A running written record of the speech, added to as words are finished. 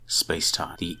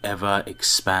Space-time, the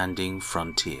ever-expanding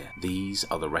frontier. These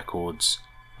are the records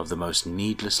of the most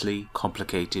needlessly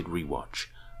complicated rewatch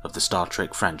of the Star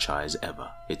Trek franchise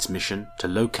ever. Its mission, to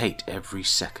locate every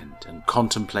second and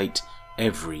contemplate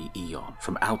every eon,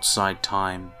 from outside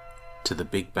time to the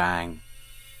Big Bang,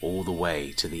 all the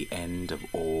way to the end of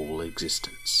all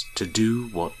existence. To do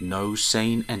what no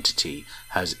sane entity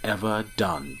has ever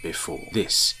done before.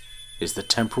 This is the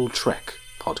Temporal Trek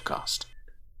Podcast.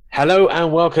 Hello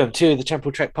and welcome to the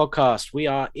Temporal Trek Podcast. We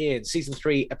are in Season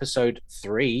 3, Episode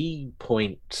 3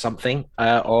 point something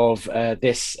of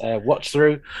this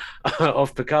watch-through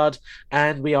of Picard,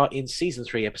 and we are in Season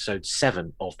 3, Episode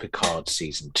 7 of Picard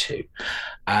Season 2.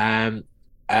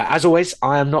 As always,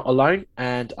 I am not alone,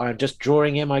 and I'm just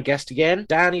drawing in my guest again.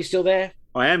 Dan, are you still there?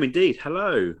 I am indeed.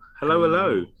 Hello.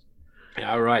 Hello.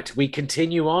 All right, we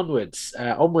continue onwards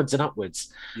and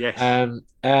upwards. Yes.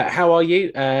 How are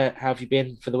you? How have you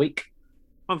been for the week?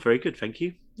 I'm very good, thank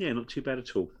you. Yeah, not too bad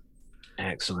at all.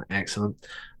 Excellent.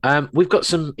 We've got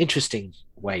some interesting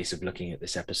ways of looking at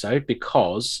this episode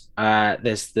because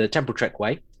there's the Temporal Trek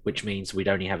way, which means we'd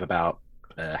only have about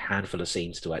a handful of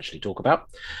scenes to actually talk about.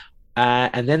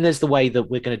 And then there's the way that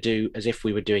we're going to do as if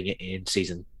we were doing it in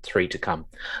Season 3 to come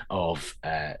of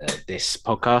this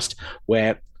podcast,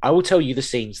 where I will tell you the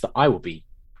scenes that I will be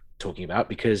talking about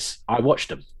because I watched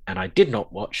them and I did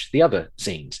not watch the other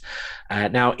scenes.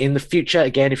 Now, in the future,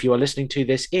 again, if you are listening to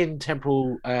this in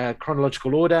temporal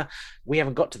chronological order, we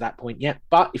haven't got to that point yet.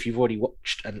 But if you've already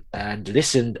watched and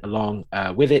listened along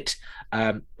with it,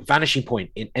 Vanishing Point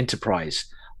in Enterprise,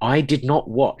 I did not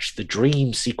watch the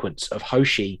dream sequence of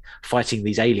Hoshi fighting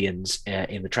these aliens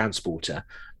in the transporter.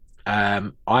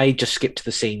 I just skipped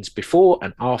the scenes before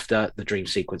and after the dream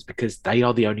sequence because they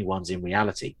are the only ones in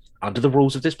reality. Under the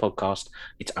rules of this podcast,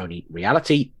 it's only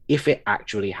reality if it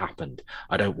actually happened.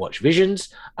 I don't watch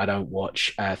visions. I don't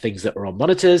watch things that are on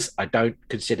monitors. I don't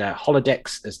consider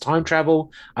holodecks as time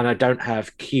travel. And I don't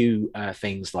have Q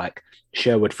things like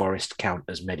Sherwood Forest count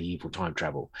as medieval time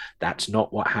travel. That's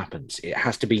not what happens. It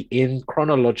has to be in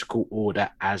chronological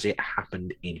order as it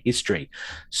happened in history.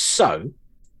 So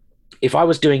if I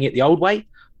was doing it the old way,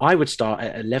 I would start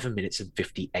at 11 minutes and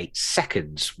 58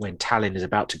 seconds when Tallinn is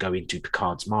about to go into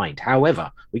Picard's mind.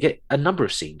 However, we get a number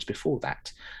of scenes before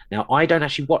that. Now, I don't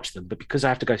actually watch them, but because I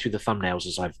have to go through the thumbnails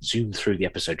as I've zoomed through the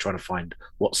episode trying to find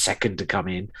what second to come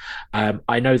in,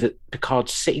 I know that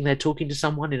Picard's sitting there talking to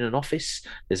someone in an office.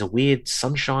 There's a weird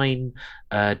sunshine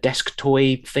desk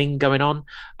toy thing going on.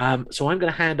 So I'm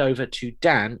going to hand over to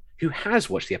Dan, who has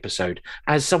watched the episode,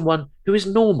 as someone who is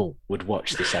normal would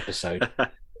watch this episode.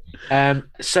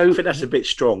 So I think that's a bit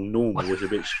strong. Normal was a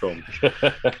bit strong.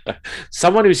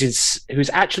 Someone who's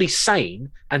actually sane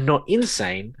and not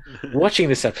insane watching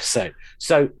this episode.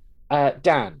 So,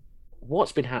 Dan,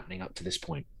 what's been happening up to this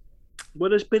point? Well,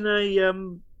 there's been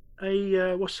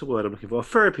a what's the word I'm looking for? A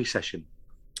therapy session.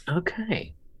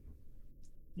 Okay.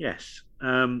 Yes.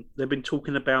 They've been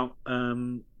talking about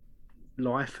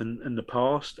life and the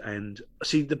past. And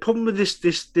see, the problem with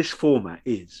this format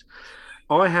is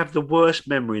I have the worst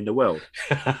memory in the world.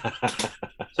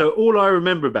 So all I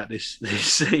remember about this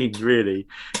scene really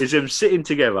is them sitting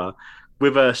together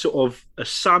with a sort of a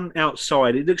sun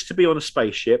outside. It looks to be on a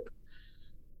spaceship.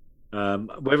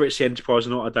 Whether it's the Enterprise or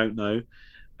not, I don't know.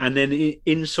 And then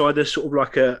inside there's sort of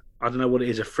like I don't know what it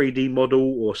is, a 3D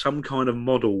model or some kind of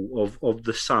model of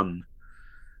the sun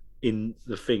in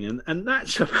the thing. And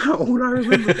that's about all I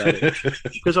remember about it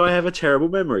because I have a terrible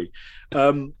memory.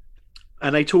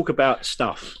 And they talk about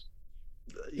stuff.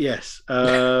 Yes.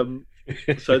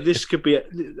 So this could be.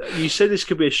 You said this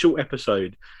could be a short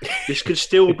episode. This could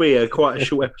still be quite a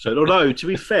short episode. Although, to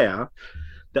be fair,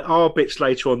 there are bits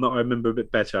later on that I remember a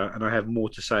bit better, and I have more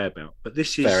to say about. But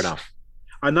this is fair enough.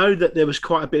 I know that there was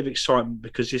quite a bit of excitement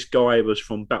because this guy was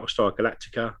from Battlestar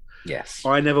Galactica. Yes.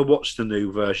 I never watched the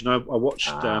new version. I watched.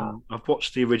 I've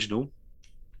watched the original,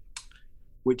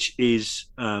 which is.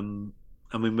 I mean,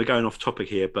 we're going off topic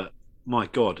here, but my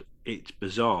God, it's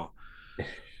bizarre.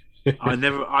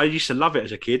 I used to love it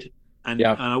as a kid, and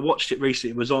I watched it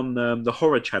recently. It was on the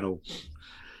Horror Channel,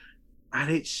 and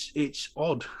it's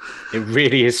odd. It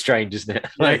really is strange, isn't it?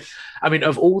 Like, Yes. I mean,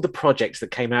 of all the projects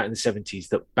that came out in the 70s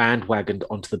that bandwagoned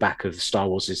onto the back of Star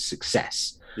Wars'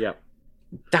 success, Yeah,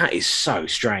 that is so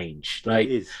strange. Like,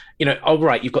 it is. you know, oh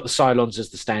right, you've got the Cylons as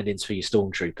the stand-ins for your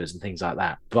stormtroopers and things like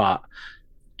that, but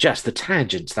just the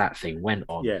tangents that thing went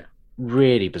on. Yeah.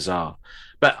 Really bizarre.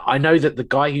 But I know that the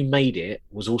guy who made it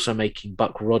was also making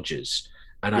Buck Rogers.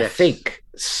 And I Yes. think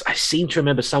I seem to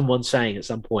remember someone saying at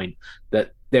some point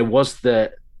that there was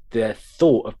the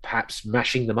thought of perhaps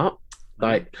mashing them up.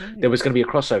 Like there was going to be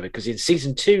a crossover because in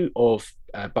season 2 of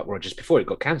Buck Rogers before it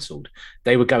got cancelled.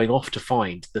 They were going off to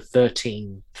find the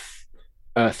 13th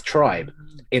Earth tribe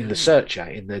in the Searcher,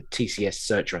 in the TCS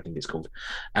Searcher, I think it's called.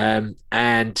 Then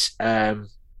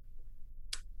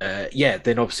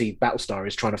obviously Battlestar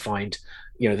is trying to find,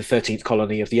 the 13th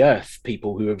colony of the Earth,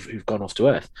 people who've gone off to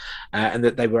Earth, and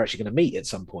that they were actually going to meet at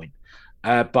some point.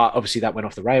 But obviously that went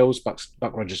off the rails. Buck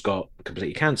Rogers got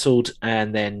completely cancelled,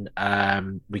 and then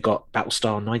we got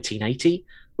Battlestar 1980,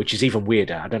 which is even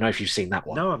weirder. I don't know if you've seen that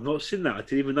one. No, I've not seen that. I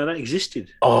didn't even know that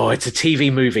existed. Oh, it's a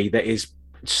TV movie that is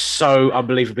so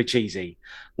unbelievably cheesy,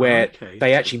 where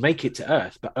they actually make it to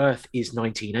Earth, but Earth is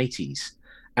 1980s,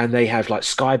 and they have like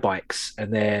sky bikes,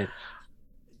 and they're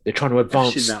trying to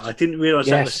advance. I've seen that. I didn't realise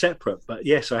that was separate, but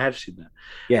yes, I have seen that.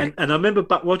 Yeah, and I remember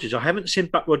Buck Rogers. I haven't seen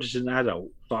Buck Rogers as an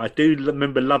adult, but I do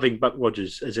remember loving Buck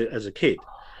Rogers as a kid. Oh,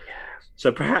 yeah.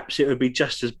 So perhaps it would be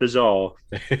just as bizarre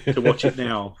to watch it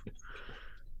now.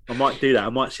 I might do that. I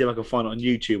might see if I can find it on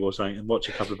YouTube or something and watch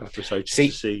a couple of episodes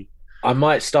to see. I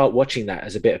might start watching that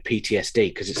as a bit of PTSD,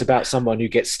 because it's about someone who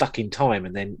gets stuck in time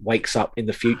and then wakes up in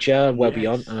the future and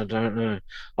beyond. And I don't know.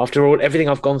 After everything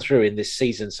I've gone through in this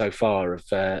season so far of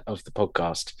the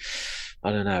podcast,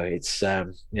 I don't know. It's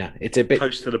it's a bit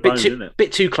close to the bone, isn't it?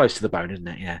 Bit too close to the bone, isn't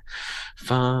it? Yeah.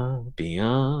 Far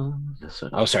beyond.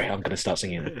 Oh, sorry, I'm going to start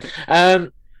singing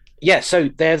it. So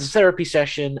there's a therapy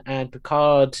session, and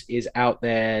Picard is out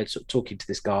there sort of talking to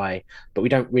this guy, but we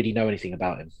don't really know anything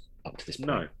about him up to this point.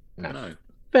 No.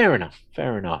 Fair enough.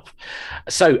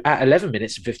 So at 11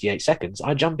 minutes and 58 seconds,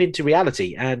 I jump into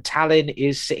reality, and Tallinn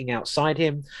is sitting outside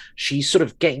him. She's sort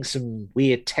of getting some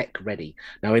weird tech ready.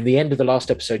 Now, in the end of the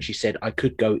last episode, she said I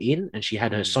could go in, and she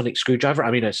had her sonic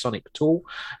tool,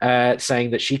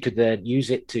 saying that she could then use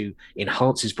it to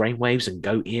enhance his brainwaves and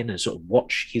go in and sort of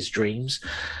watch his dreams,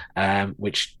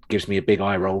 which gives me a big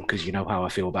eye roll, because you know how I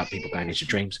feel about people going into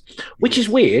dreams, which is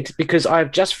weird because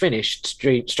I've just finished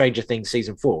Stranger Things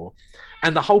season 4.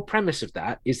 And the whole premise of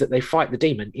that is that they fight the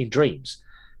demon in dreams.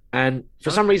 And for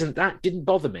some reason, that didn't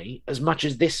bother me as much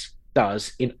as this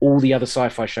does in all the other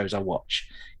sci-fi shows I watch.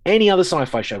 Any other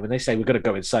sci-fi show, when they say we're going to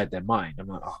go inside their mind, I'm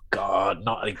like, oh, God,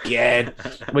 not again.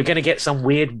 We're going to get some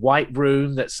weird white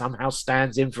room that somehow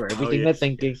stands in for everything they're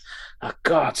thinking. Oh,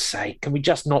 God's sake, can we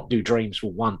just not do dreams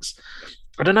for once?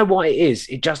 I don't know what it is.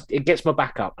 It gets my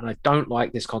back up, and I don't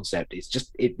like this concept.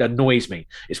 It annoys me.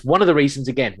 It's one of the reasons,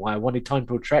 again, why I wanted Time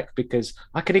Pulled Trek, because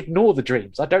I can ignore the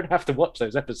dreams. I don't have to watch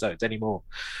those episodes anymore.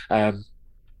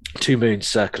 Two moons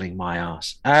circling my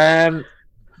ass.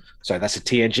 So that's a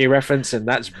TNG reference, and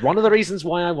that's one of the reasons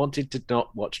why I wanted to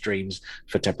not watch dreams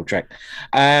for Temple Trek.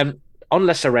 On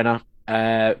La Serena,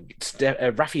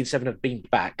 Raffi and Seven have been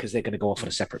back because they're going to go off on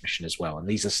a separate mission as well, and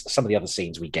these are some of the other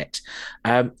scenes we get.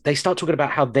 They start talking about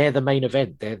how they're the main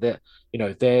event. They're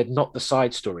not the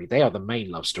side story. They are the main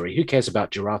love story. Who cares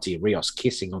about Jurati and Rios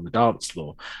kissing on the dance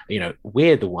floor?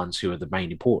 We're the ones who are the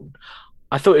main important.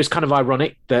 I thought it was kind of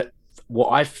ironic that what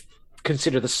I've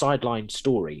considered the sideline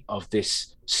story of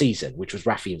this season, which was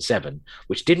Raffi and Seven,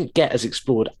 which didn't get as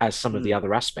explored as some of the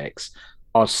other aspects,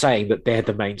 are saying that they're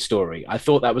the main story. I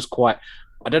thought that was quite...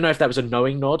 I don't know if that was a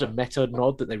knowing nod, a meta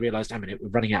nod, that they realised, damn it, we're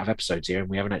running out of episodes here and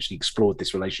we haven't actually explored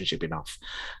this relationship enough.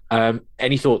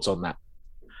 Any thoughts on that?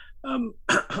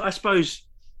 I suppose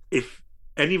if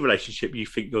any relationship, you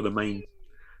think you're the main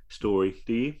story,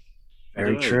 do you?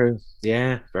 Very true.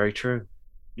 Yeah, very true.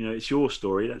 It's your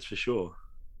story, that's for sure.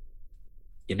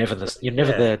 You're never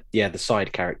the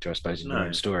side character, I suppose, in your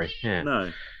own story. Yeah.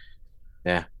 No.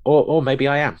 Yeah, or maybe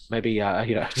I am. Maybe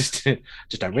just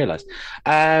don't realize.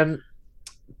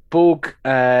 Borg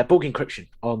encryption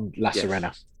on La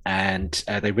Serena, and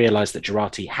they realize that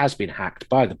Jurati has been hacked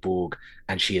by the Borg,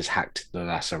 and she has hacked the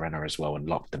La Serena as well and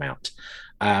locked them out.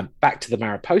 Back to the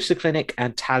Mariposa clinic,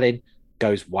 and Tallinn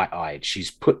goes white-eyed.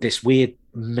 She's put this weird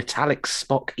metallic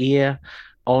Spock ear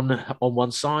on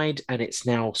one side, and it's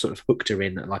now sort of hooked her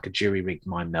in like a jury-rigged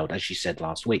mind meld, as she said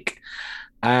last week.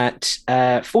 At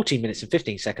 14 minutes and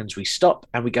 15 seconds, we stop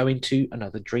and we go into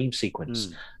another dream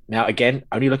sequence. Now, again,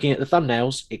 only looking at the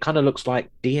thumbnails, it kind of looks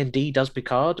like D&D does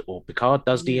Picard, or Picard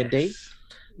does D&D.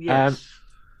 Yes.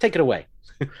 Take it away.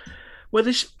 Well,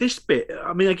 this bit,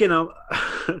 I mean, again,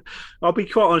 I'll be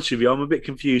quite honest with you, I'm a bit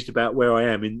confused about where I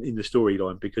am in the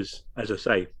storyline because, as I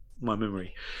say, my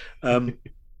memory.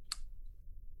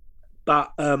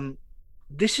 But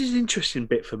this is an interesting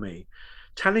bit for me.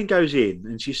 Tallinn goes in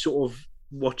and she's sort of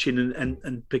watching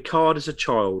and Picard as a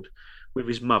child with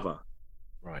his mother.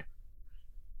 Right.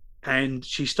 And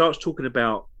she starts talking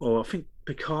about, or I think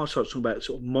Picard starts talking about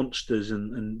sort of monsters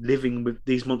and living with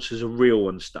these monsters are real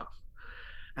and stuff.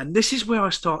 And this is where I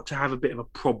start to have a bit of a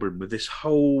problem with this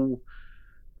whole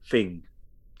thing.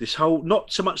 This whole,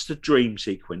 not so much the dream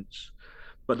sequence,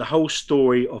 but the whole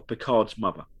story of Picard's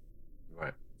mother.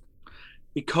 Right.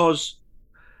 Because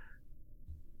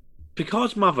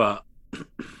Picard's mother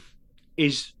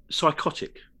is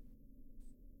psychotic.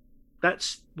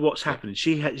 That's what's happening.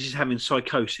 She's having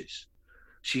psychosis.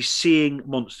 She's seeing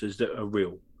monsters that are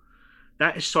real.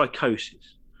 That is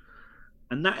psychosis.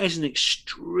 And that is an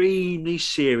extremely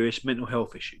serious mental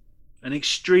health issue. An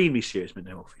extremely serious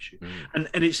mental health issue. And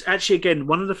it's actually, again,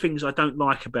 one of the things I don't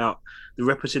like about the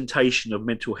representation of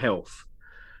mental health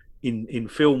in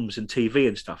films and TV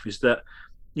and stuff is that,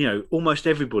 you know, almost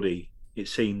everybody, it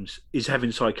seems, is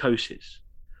having psychosis.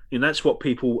 And that's what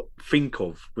people think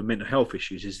of with mental health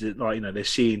issues, is that, like, you know, they're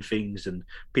seeing things and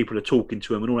people are talking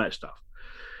to them and all that stuff.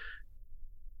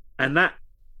 And that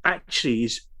actually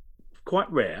is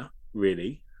quite rare,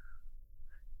 really,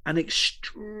 and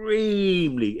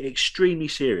extremely, extremely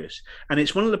serious. And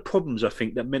it's one of the problems, I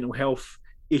think, that mental health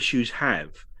issues have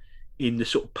in the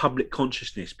sort of public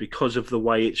consciousness because of the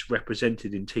way it's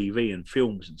represented in TV and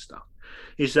films and stuff,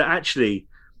 is that actually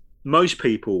most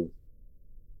people,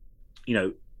 you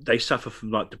know, they suffer from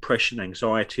like depression,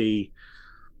 anxiety,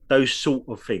 those sort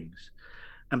of things.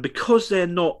 And because they're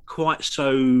not quite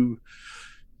so,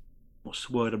 what's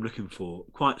the word I'm looking for?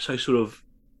 Quite so sort of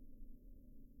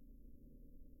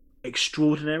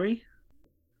extraordinary.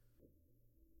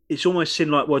 It's almost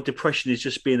seen like, well, depression is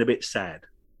just being a bit sad.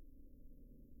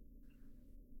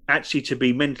 Actually, to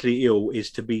be mentally ill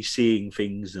is to be seeing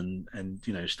things and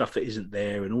you know, stuff that isn't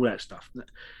there and all that stuff.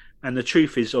 And the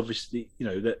truth is, obviously, you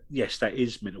know, that yes, that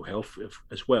is mental health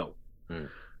as well.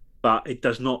 But it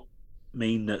does not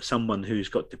mean that someone who's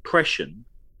got depression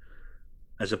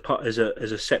as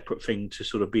a separate thing to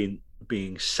sort of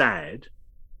being sad.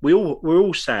 We're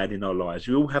all sad in our lives.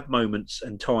 We all have moments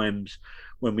and times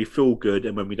when we feel good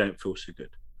and when we don't feel so good.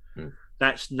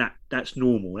 That's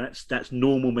normal. That's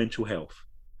normal mental health.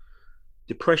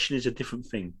 Depression is a different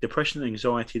thing. Depression and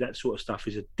anxiety, that sort of stuff,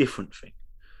 is a different thing.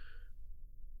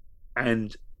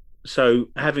 And so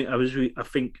I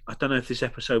think, I don't know if this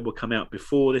episode will come out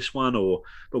before this one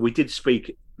but we did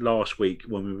speak last week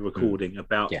when we were recording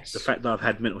about the fact that I've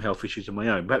had mental health issues of my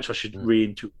own. Perhaps I should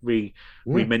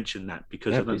re-mention that,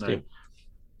 because I don't know.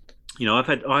 You know,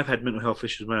 I've had mental health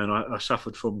issues of my own. I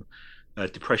suffered from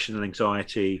depression and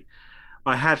anxiety.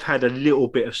 I have had a little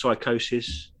bit of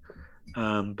psychosis,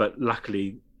 but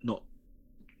luckily not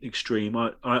extreme.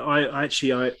 I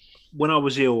actually when I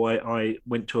was ill, I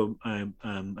went to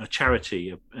a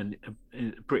charity, a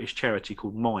British charity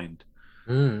called Mind,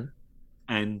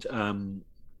 and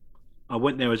I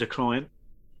went there as a client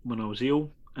when I was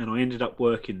ill, and I ended up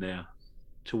working there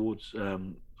towards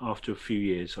after a few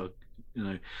years.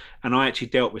 And I actually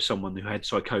dealt with someone who had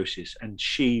psychosis, and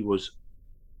she was,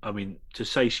 I mean, to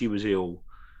say she was ill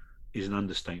is an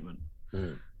understatement.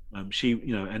 She,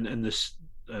 you know, and this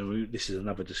is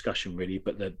another discussion really,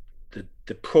 but the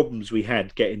problems we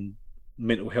had getting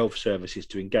mental health services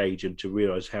to engage and to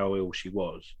realise how ill she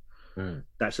was,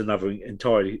 that's another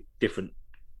entirely different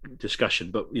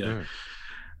discussion. But you know,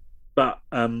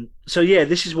 so yeah,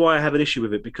 this is why I have an issue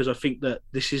with it, because I think that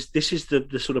this is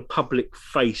the sort of public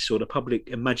face or the public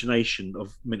imagination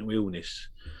of mental illness,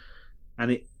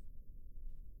 and it,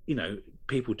 you know,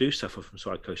 people do suffer from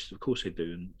psychosis, of course they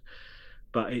do,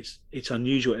 but it's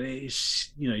unusual, and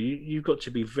it's, you know, you've got to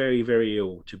be very, very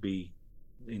ill to be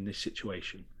in this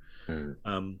situation.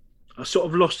 I sort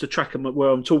of lost the track of where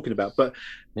I'm talking about, but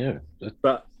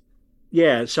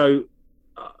so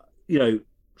you know,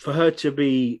 for her to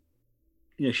be,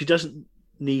 you know, she doesn't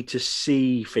need to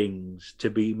see things to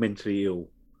be mentally ill.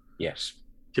 Yes.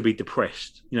 To be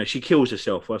depressed, you know, she kills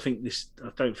herself. I don't think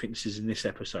this is in this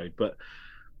episode, but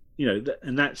you know,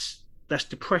 and that's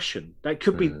depression. That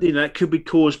could be, you know, that could be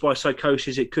caused by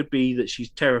psychosis. It could be that she's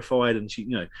terrified and she,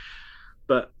 you know,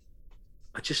 but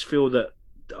I just feel that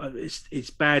it's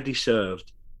badly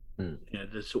served. You know,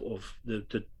 the sort of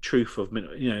the truth of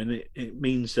mental, you know, and it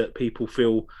means that people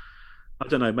feel, I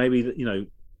don't know, maybe that, you know,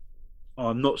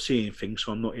 I'm not seeing things,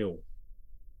 so I'm not ill.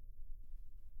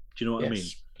 Do you know what I mean?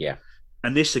 Yeah.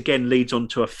 And this again leads on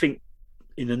to, I think,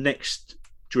 in the next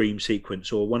dream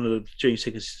sequence, or one of the dream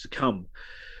sequences to come,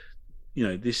 you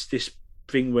know, this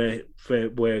thing where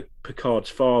Picard's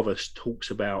father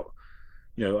talks about,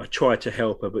 you know, I tried to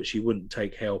help her, but she wouldn't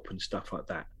take help and stuff like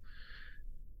that.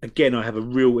 Again, I have a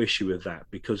real issue with that,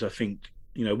 because I think,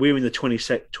 you know, we're in the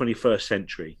 21st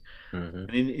century. And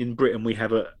in Britain, we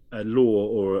have a law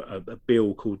or a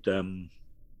bill called the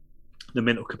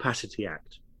Mental Capacity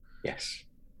Act. Yes.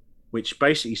 Which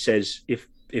basically says if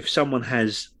someone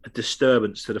has a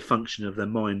disturbance to the function of their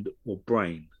mind or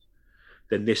brain,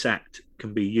 then this act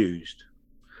can be used.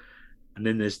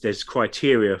 and then there's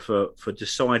criteria for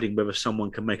deciding whether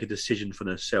someone can make a decision for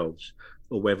themselves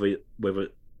or whether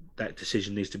that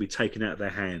decision needs to be taken out of their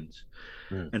hands.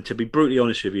 And to be brutally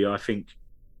honest with you, I think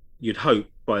you'd hope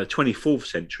by the 24th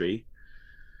century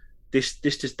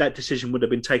that decision would have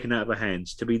been taken out of her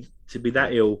hands. To be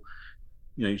that ill,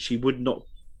 she would not.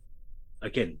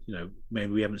 Again,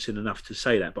 maybe we haven't seen enough to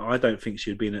say that, but I don't think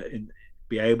she'd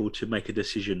be able to make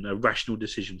a rational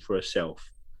decision for herself.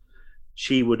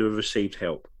 She would have received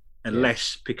help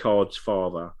unless Picard's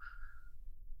father,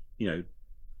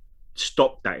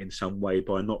 stopped that in some way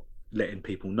by not letting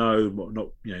people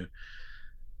know,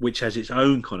 which has its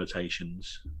own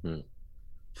connotations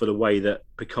for the way that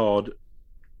Picard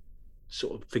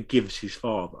sort of forgives his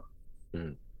father.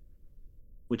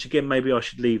 Which again, maybe I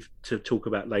should leave to talk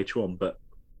about later on, but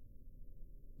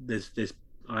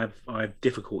I have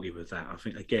difficulty with that. I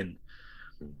think again,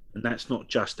 and that's not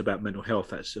just about mental health.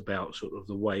 That's about sort of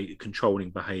the way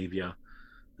controlling behaviour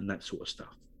and that sort of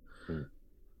stuff.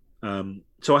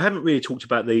 So I haven't really talked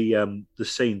about the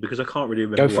scene because I can't really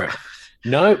remember. Go for it.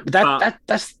 No,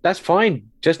 that's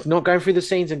fine. Just not going through the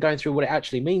scenes and going through what it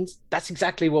actually means. That's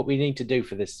exactly what we need to do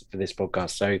for this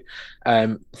podcast. So,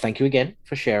 thank you again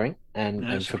for sharing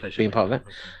and for being part of it.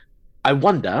 I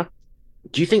wonder,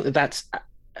 do you think that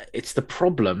it's the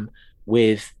problem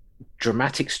with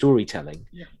dramatic storytelling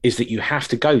is that you have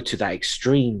to go to that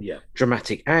extreme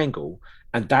dramatic angle,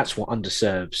 and that's what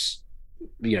underserves,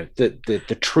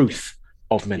 the truth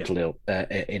of mental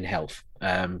in health.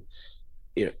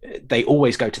 They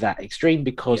always go to that extreme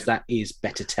because that is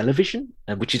better television,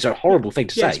 and which is a horrible thing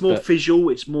to say. It's more visual.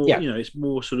 It's more, it's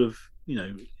more sort of,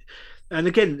 And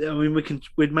again, I mean,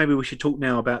 maybe we should talk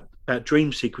now about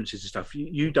dream sequences and stuff.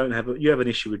 You have an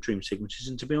issue with dream sequences,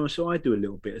 and to be honest, I do a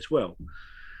little bit as well,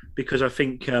 because I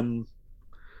think, I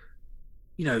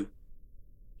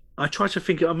try to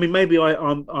think. I mean, maybe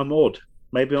I'm odd.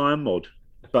 Maybe I am odd,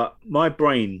 but my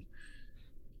brain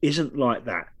isn't like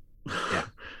that. Yeah.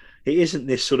 It isn't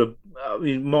this sort of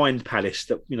mind palace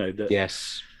that that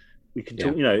we can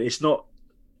talk. It's not.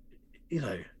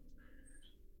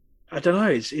 I don't know.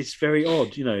 It's very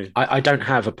odd. I don't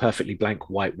have a perfectly blank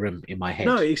white room in my head.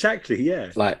 No, exactly.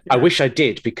 Yeah. I wish I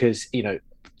did, because you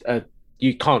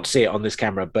can't see it on this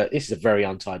camera, but this is a very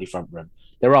untidy front room.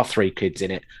 There are 3 kids in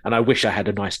it, and I wish I had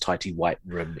a nice tidy white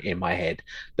room in my head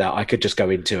that I could just go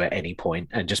into at any point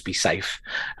and just be safe.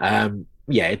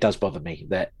 It does bother me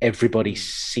that everybody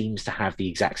seems to have the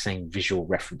exact same visual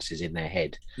references in their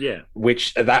head. Yeah.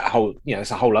 Which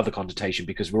it's a whole other connotation,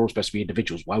 because we're all supposed to be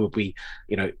individuals. Why would we,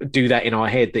 do that in our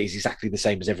head that is exactly the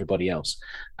same as everybody else?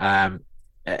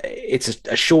 It's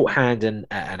a shorthand and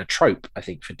a trope, I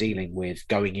think, for dealing with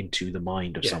going into the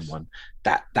mind of someone.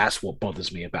 That's what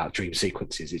bothers me about dream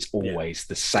sequences. It's always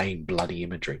the same bloody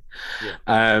imagery.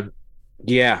 I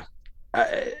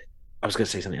was going to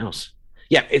say something else.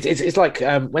 Yeah, it's like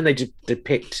when they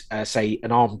depict, say,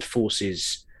 an armed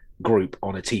forces group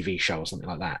on a TV show or something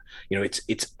like that.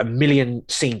 It's a million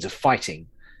scenes of fighting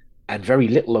and very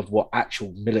little of what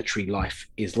actual military life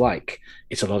is like.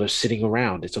 It's a lot of sitting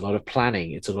around. It's a lot of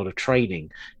planning. It's a lot of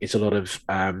training. It's a lot of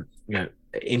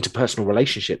interpersonal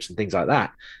relationships and things like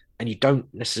that. And you don't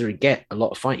necessarily get a lot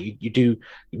of fighting. You do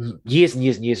years and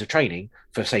years and years of training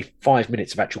for, say, 5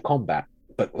 minutes of actual combat.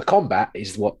 But the combat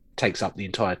is what takes up the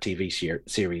entire TV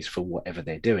series for whatever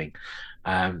they're doing.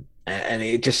 And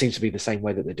it just seems to be the same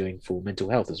way that they're doing for mental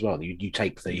health as well. You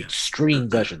take the extreme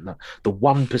version, the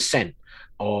 1%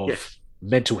 of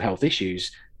mental health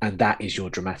issues, and that is your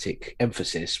dramatic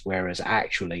emphasis. Whereas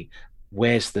actually,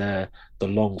 where's the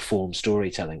long form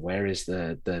storytelling? Where is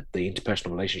the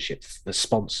interpersonal relationships, the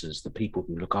sponsors, the people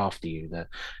who look after you,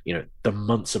 the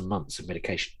months and months of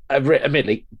medication?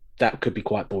 Admittedly, that could be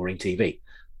quite boring TV,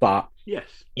 but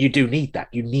you do need that.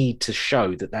 You need to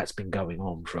show that that's been going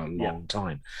on for a long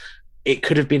time. It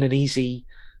could have been an easy,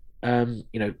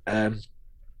 montage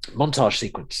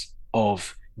sequence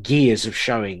of years of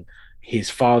showing his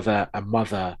father and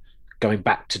mother going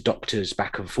back to doctors,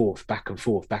 back and forth,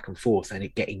 and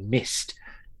it getting missed.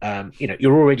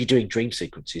 You're already doing dream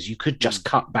sequences. You could just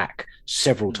cut back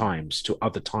several times to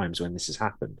other times when this has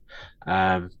happened.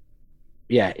 I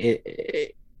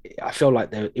feel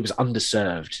like it was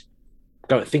underserved.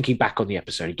 Thinking back on the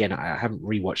episode again, I haven't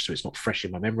rewatched, so it's not fresh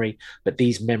in my memory. But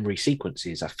these memory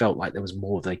sequences, I felt like there was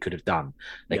more they could have done.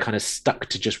 They kind of stuck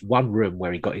to just one room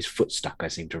where he got his foot stuck, I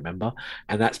seem to remember,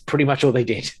 and that's pretty much all they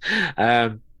did.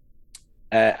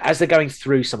 As they're going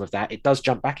through some of that, it does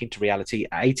jump back into reality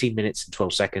at 18 minutes and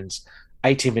 12 seconds.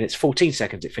 18 minutes, 14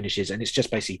 seconds it finishes, and it's just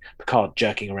basically Picard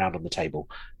jerking around on the table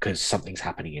because something's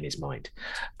happening in his mind.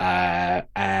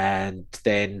 And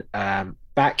then bang,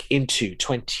 back into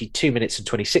 22 minutes and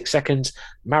 26 seconds.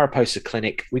 Mariposa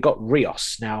Clinic. We got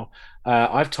Rios. Now,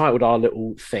 I've titled our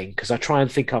little thing because I try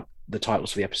and think up the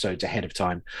titles for the episodes ahead of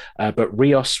time. But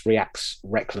Rios reacts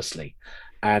recklessly.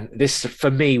 And this,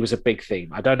 for me, was a big theme.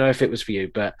 I don't know if it was for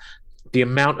you, but the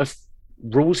amount of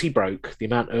rules he broke, the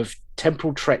amount of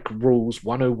Temporal Trek Rules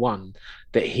 101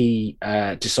 that he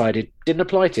decided didn't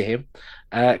apply to him,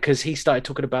 because he started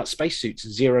talking about spacesuits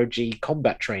and zero-G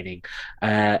combat training.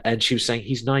 And she was saying,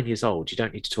 he's 9 years old. You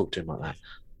don't need to talk to him like that.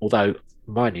 Although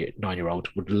my 9-year-old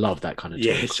would love that kind of talk.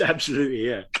 Yes,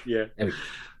 absolutely, yeah.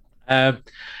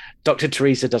 Dr.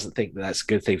 Teresa doesn't think that that's a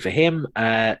good thing for him,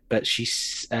 but she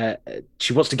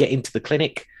wants to get into the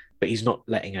clinic, but he's not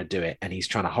letting her do it, and he's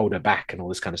trying to hold her back and all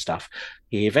this kind of stuff.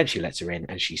 He eventually lets her in,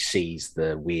 and she sees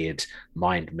the weird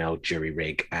mind meld jury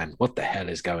rig, and what the hell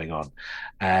is going on?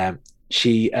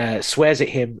 She swears at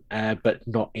him, but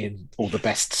not in all the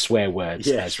best swear words,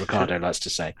 as Ricardo likes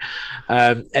to say.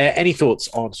 Any thoughts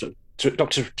on sort of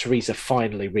Dr. Teresa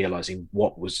finally realizing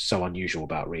what was so unusual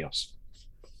about Rios?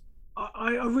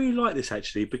 I really like this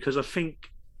actually, because I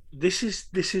think this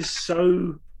is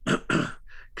so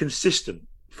consistent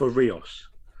for Rios.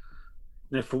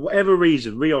 Now, for whatever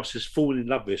reason, Rios has fallen in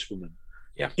love with this woman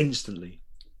instantly.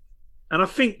 And I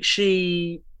think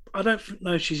I don't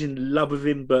know if she's in love with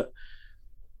him, but,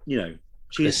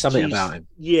 there's something about him.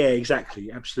 Yeah,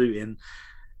 exactly. Absolutely.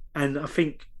 And I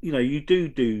think, you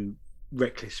do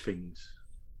reckless things,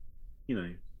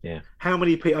 Yeah. How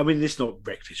many people, I mean, it's not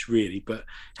reckless really, but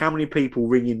how many people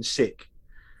ring in sick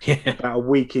about a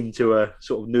week into a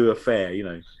sort of new affair,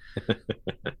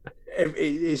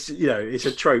 It's it's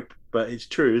a trope, but it's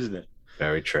true, isn't it?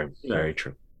 Very true. Very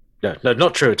true. No,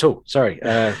 not true at all. Sorry.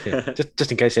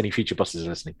 Just in case any future bosses are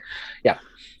listening. Yeah.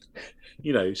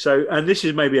 So, and this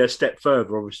is maybe a step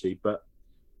further, obviously, but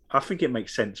I think it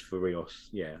makes sense for Rios.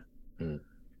 Yeah. Mm.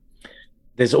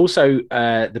 There's also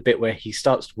the bit where he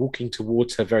starts walking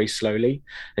towards her very slowly,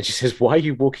 and she says, "Why are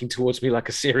you walking towards me like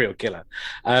a serial killer?"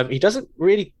 He doesn't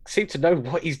really seem to know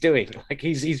what he's doing. Like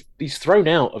he's thrown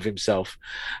out of himself.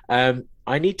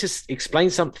 I need to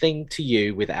explain something to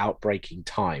you without breaking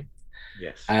time.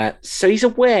 Yes. So he's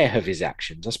aware of his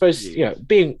actions. I suppose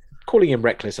calling him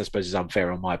reckless, I suppose, is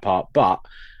unfair on my part. But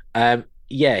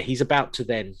he's about to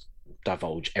then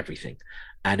divulge everything.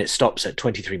 And it stops at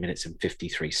 23 minutes and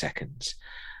 53 seconds.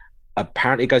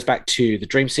 Apparently, it goes back to the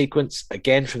dream sequence.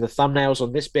 Again, from the thumbnails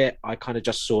on this bit, I kind of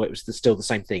just saw it was still the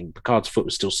same thing. Picard's foot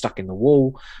was still stuck in the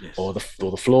wall or the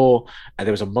floor. And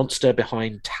there was a monster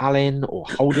behind Tallinn or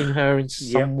holding her in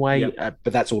some way.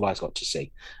 But that's all I got to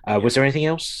see. Was there anything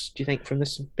else, do you think, from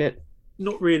this bit?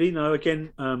 Not really, no.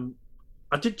 Again,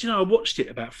 I did, I watched it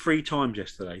about 3 times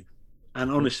yesterday.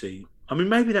 And honestly, I mean,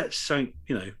 maybe that's something,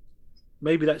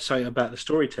 maybe that's something about the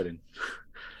storytelling.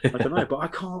 I don't know, but I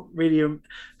can't really.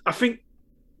 I think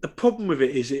the problem with it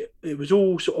is it was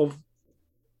all sort of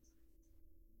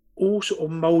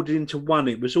molded into one.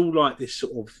 It was all like this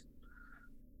sort of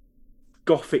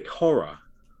gothic horror,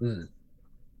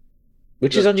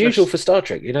 which is unusual for Star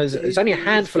Trek. There's only a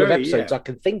handful of episodes I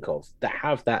can think of that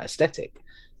have that aesthetic.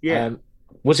 Yeah.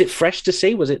 Was it fresh to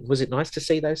see? Was it nice to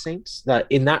see those scenes? Like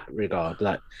in that regard,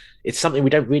 like it's something we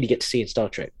don't really get to see in Star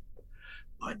Trek.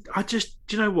 I just,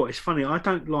 do you know what? It's funny. I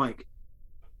don't like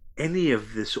any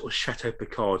of the sort of Chateau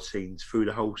Picard scenes through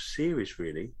the whole series,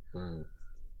 really. And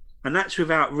that's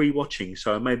without rewatching.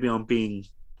 So maybe I'm being.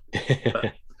 But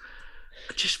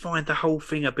I just find the whole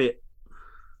thing a bit.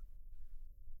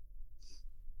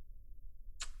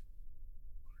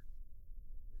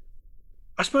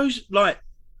 I suppose, like,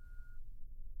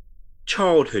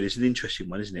 childhood is an interesting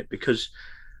one, isn't it? Because,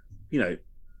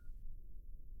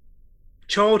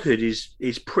 childhood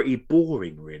is pretty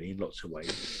boring, really, in lots of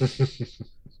ways.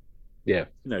 Yeah.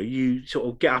 You sort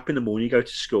of get up in the morning, you go to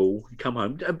school, you come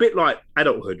home, a bit like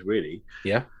adulthood, really.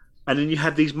 Yeah. And then you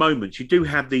have these moments. You do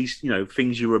have these,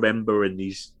 things you remember, and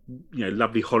these,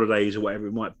 lovely holidays or whatever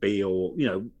it might be, or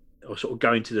or sort of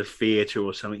going to the theatre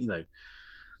or something,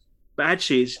 But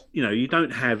actually, it's you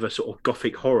don't have a sort of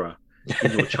gothic horror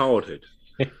in your childhood,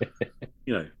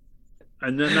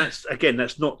 And then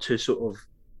that's not to sort of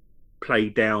play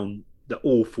down the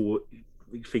awful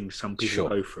things some people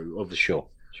go through, obviously. Sure.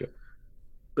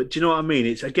 But do you know what I mean?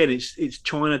 It's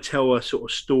trying to tell a sort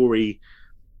of story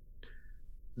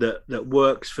that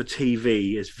works for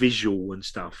TV as visual and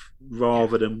stuff,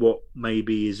 rather than what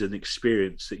maybe is an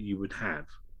experience that you would have.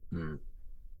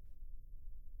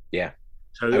 Yeah.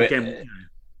 So again,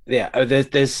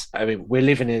 there's. I mean, we're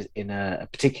living in a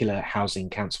particular housing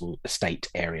council estate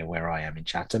area where I am in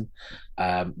Chatham.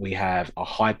 We have a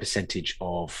high percentage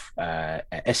of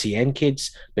SEN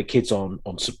kids, but kids on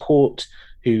support,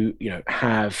 who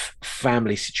have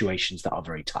family situations that are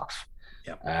very tough.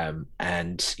 Yeah.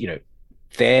 And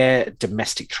their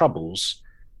domestic troubles,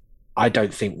 I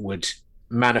don't think would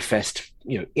manifest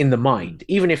in the mind,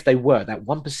 even if they were that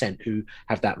 1% who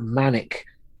have that manic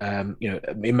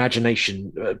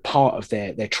imagination part of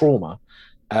their trauma.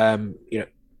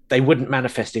 They wouldn't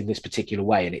manifest in this particular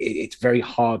way, and it's very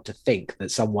hard to think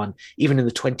that someone even in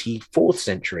the 24th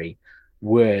century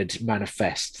would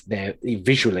manifest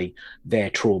visually their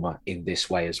trauma in this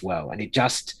way as well. And it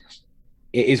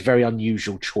is a very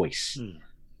unusual choice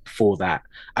for that.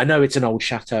 I know it's an old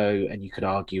chateau, and you could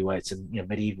argue it's a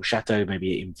medieval chateau.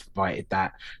 Maybe it invited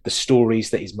that. The stories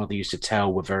that his mother used to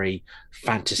tell were very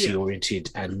fantasy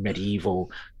oriented and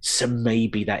medieval, so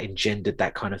maybe that engendered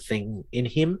that kind of thing in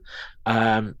him.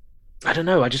 I don't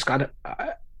know. I just kind of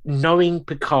knowing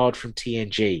Picard from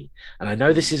TNG, and I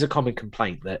know this is a common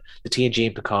complaint that the TNG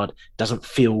and Picard doesn't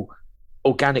feel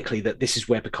organically that this is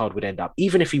where Picard would end up,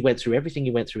 even if he went through everything he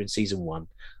went through in season 1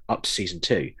 up to season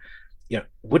 2.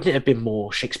 Wouldn't it have been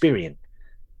more Shakespearean?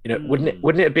 Wouldn't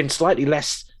it have been slightly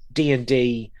less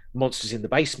D&D monsters in the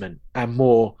basement and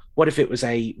more? What if it was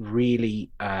a really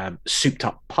souped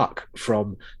up Puck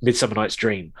from Midsummer Night's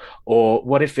Dream, or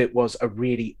what if it was a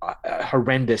really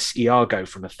horrendous Iago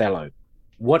from Othello?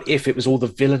 What if it was all the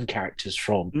villain characters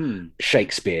from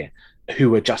Shakespeare who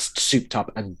were just souped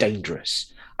up and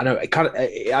dangerous? I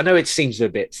know it seems a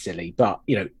bit silly, but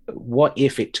what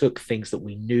if it took things that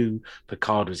we knew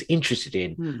Picard was interested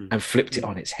in and flipped it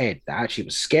on its head? That actually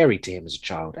was scary to him as a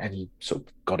child, and he sort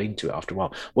of got into it after a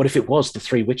while. What if it was the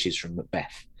three witches from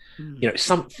Macbeth?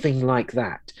 Something like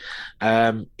that.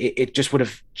 It just would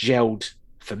have gelled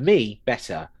for me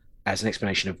better as an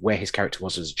explanation of where his character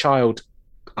was as a child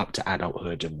up to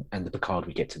adulthood and the Picard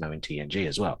we get to know in TNG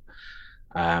as well.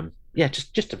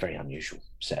 Just a very unusual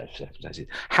set of circumstances.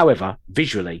 However,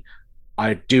 visually,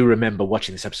 I do remember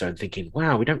watching this episode and thinking,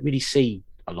 wow, we don't really see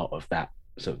a lot of that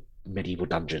sort of medieval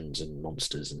dungeons and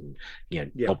monsters and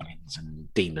goblins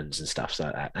and demons and stuff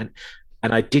like that. And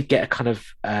I did get a kind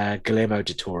of Guillermo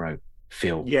del Toro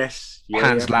feel. Yes.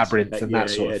 Pan's Labyrinth and that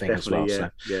sort of thing as well.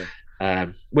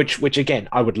 Which again,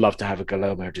 I would love to have a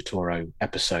Guillermo del Toro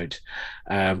episode.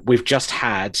 We've just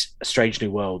had Strange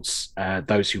New Worlds,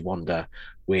 Those Who Wander,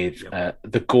 with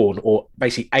the Gorn, or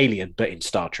basically Alien, but in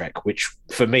Star Trek, which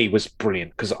for me was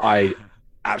brilliant because I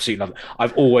absolutely love it.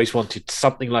 I've always wanted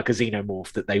something like a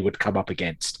xenomorph that they would come up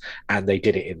against, and they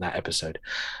did it in that episode.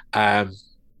 I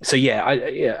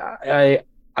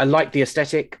like the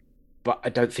aesthetic, but I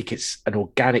don't think it's an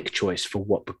organic choice for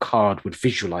what Picard would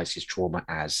visualize his trauma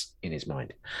as in his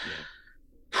mind.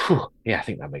 Yeah, I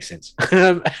think that makes sense.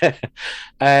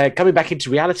 Coming back into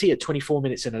reality at 24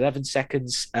 minutes and 11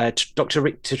 seconds, Dr.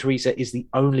 Rita Teresa is the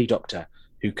only doctor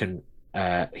who can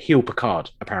heal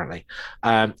Picard, apparently.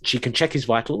 She can check his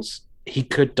vitals. He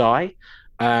could die.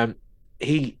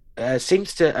 He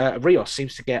seems to, Rios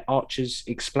seems to get Archer's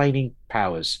explaining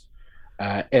powers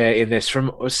in this. From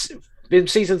in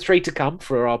season 3 to come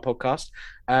for our podcast,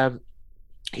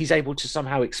 he's able to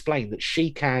somehow explain that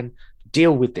she can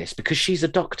deal with this because she's a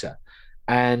doctor,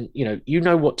 and you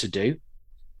know what to do.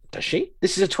 Does she?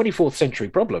 This is a 24th century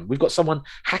problem. We've got someone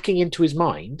hacking into his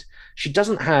mind. She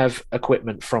doesn't have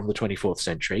equipment from the 24th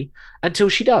century until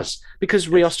she does, because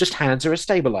Rios just hands her a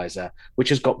stabilizer, which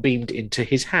has got beamed into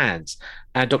his hands.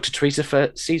 And Dr.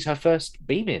 Teresa sees her first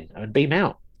beam in and beam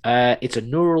out. It's a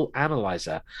neural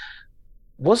analyzer.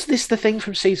 Was this the thing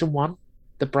from season 1,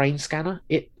 the brain scanner?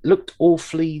 It looked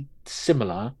awfully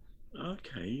similar.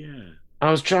 Okay, yeah. I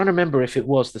was trying to remember if it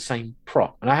was the same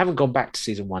prop, and I haven't gone back to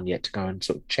season 1 yet to go and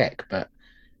sort of check. But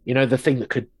the thing that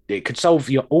could solve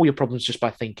all your problems just by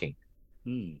thinking.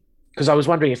 Because I was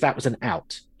wondering if that was an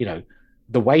out.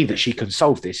 The way that she can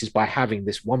solve this is by having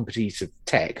this one piece of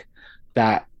tech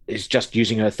that is just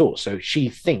using her thoughts. So she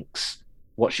thinks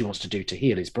what she wants to do to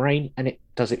heal his brain, and it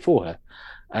does it for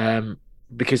her.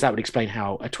 Because that would explain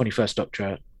how a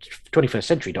 21st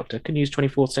century doctor can use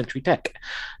 24th century tech.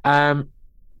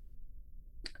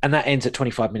 And that ends at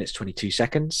 25 minutes, 22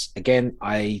 seconds. Again,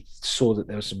 I saw that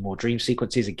there were some more dream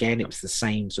sequences. Again, it was the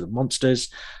same sort of monsters.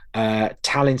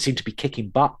 Talon seemed to be kicking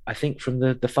butt, I think, from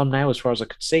the thumbnail, as far as I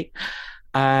could see.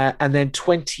 And then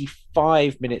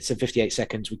 25 minutes and 58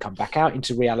 seconds, we come back out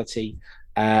into reality.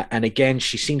 And again,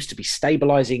 she seems to be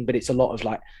stabilizing, but it's a lot of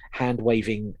like hand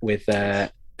waving with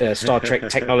Star Trek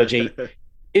technology.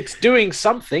 It's doing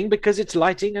something because it's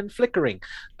lighting and flickering.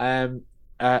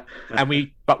 But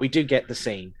we do get the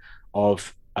scene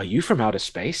of, are you from outer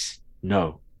space?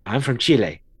 No, I'm from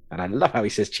Chile. And I love how he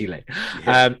says Chile.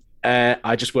 Yeah.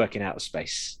 I just work in outer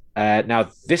space. Now,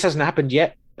 this hasn't happened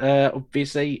yet,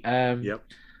 obviously.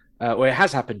 Well, it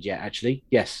has happened yet, actually.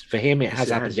 Yes, for him, it Yes, has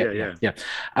it happened has. yet. Yeah, yeah.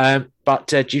 Yeah. But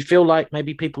do you feel like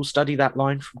maybe people study that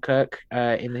line from Kirk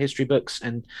in the history books,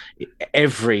 and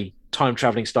every time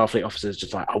traveling Starfleet officer is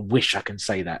just like, I wish I can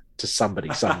say that to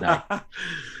somebody someday.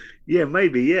 Yeah,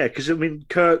 maybe. Yeah, because I mean,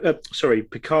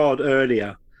 Picard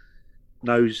earlier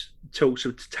talks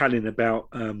of Tallinn about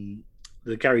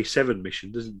the Gary Seven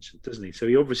mission, doesn't he? So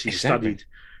he obviously Exactly. studied.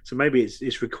 So maybe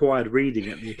it's required reading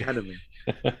at the academy.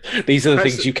 These are the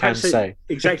Perhaps, things you can say.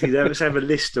 exactly. Let's have a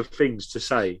list of things to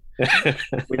say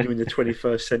when you're in the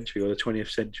 21st century or the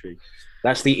 20th century.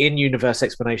 That's the in-universe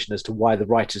explanation as to why the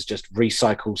writers just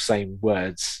recycle same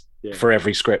words for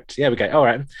every script. Yeah, we go. All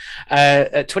right.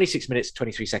 At 26 minutes,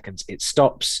 23 seconds, it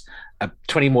stops.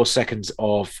 20 more seconds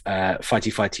of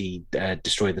fighty,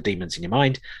 destroy the demons in your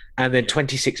mind. And then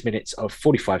 26 minutes of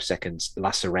 45 seconds, La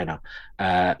Serena.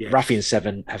 Raffi and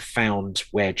Seven have found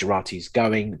where Jurati's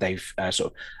going. They've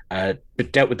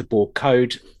dealt with the Borg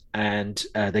code, and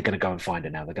they're going to go and find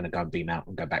her now. They're going to go and beam out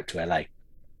and go back to LA.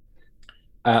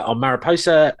 On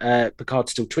Mariposa,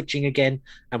 Picard's still twitching again,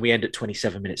 and we end at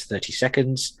 27 minutes, 30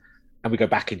 seconds, and we go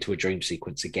back into a dream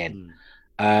sequence again.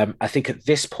 I think at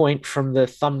this point from the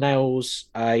thumbnails,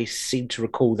 I seem to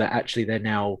recall that actually they're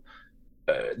now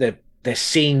they're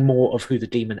seeing more of who the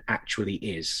demon actually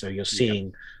is. So you're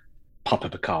seeing Papa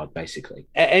Picard, basically.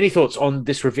 Any thoughts on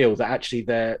this reveal that actually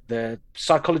the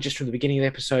psychologist from the beginning of the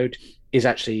episode is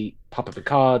actually Papa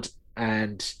Picard,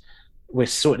 and we're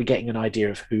sort of getting an idea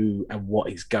of who and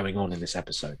what is going on in this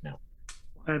episode now?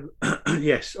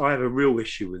 Yes, I have a real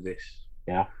issue with this.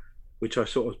 Yeah. Which I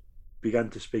sort of began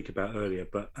to speak about earlier.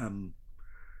 But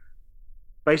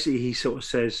basically, he sort of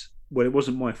says, well, it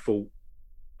wasn't my fault.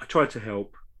 I tried to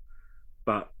help,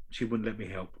 but she wouldn't let me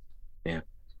help. Yeah.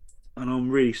 And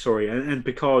I'm really sorry. And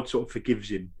Picard sort of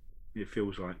forgives him, it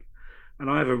feels like. And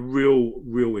I have a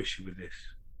real issue with this.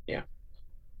 Yeah.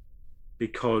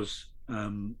 Because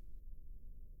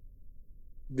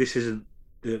this isn't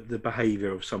the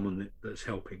behavior of someone that's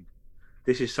helping.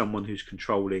 This is someone who's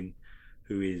controlling,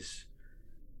 who is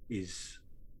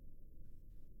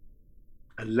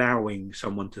allowing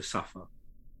someone to suffer.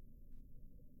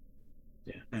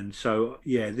 Yeah. And so,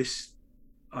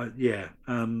 again,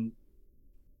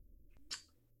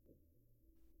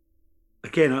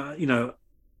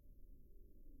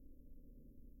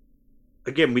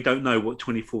 again, we don't know what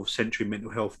 24th century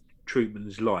mental health treatment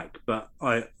is like, but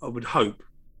I would hope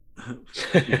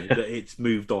that it's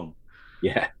moved on.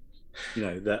 Yeah.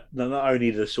 That not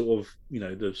only the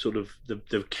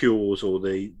cures, or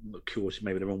the cures,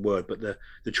 maybe the wrong word, but the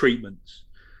treatments,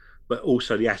 but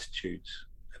also the attitudes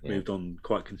have moved on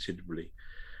quite considerably.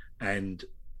 And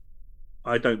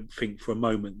I don't think for a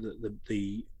moment that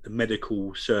the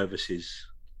medical services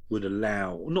would that's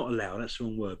the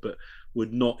wrong word, but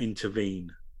would not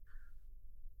intervene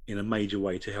in a major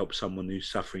way to help someone who's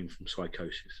suffering from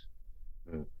psychosis.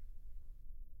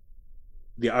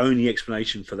 The only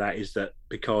explanation for that is that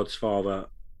Picard's father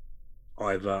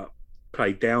either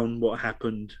played down what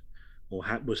happened or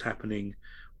was happening,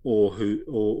 or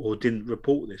didn't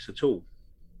report this at all,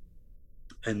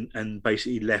 and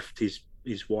basically left his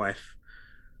wife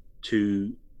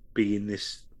to be in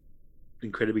this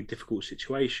incredibly difficult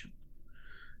situation.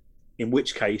 In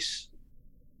which case,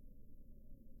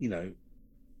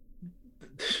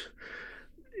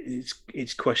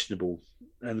 it's questionable,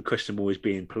 and questionable is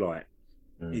being polite.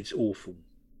 It's awful.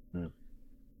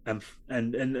 And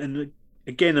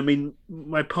again, I mean,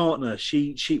 my partner,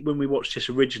 she when we watched this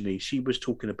originally, she was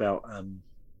talking about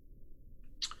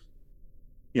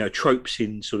tropes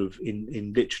in sort of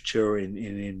in literature,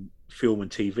 in film and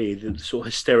TV, the sort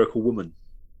of hysterical woman.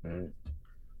 And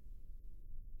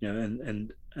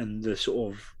the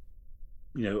sort of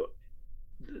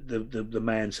the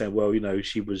man saying, well,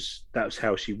 that's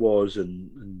how she was,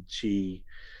 and she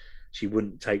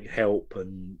wouldn't take help,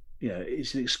 and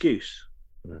it's an excuse.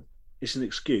 It's an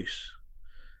excuse,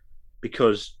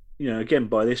 because again,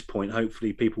 by this point,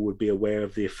 hopefully people would be aware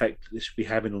of the effect that this would be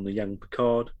having on the young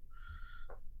Picard.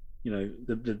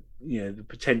 The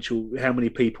potential. How many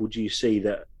people do you see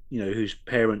that whose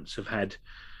parents have had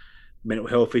mental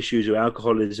health issues or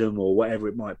alcoholism or whatever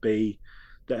it might be,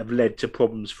 that have led to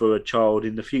problems for a child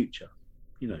in the future?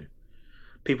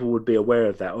 People would be aware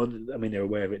of that. I mean, they're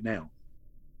aware of it now,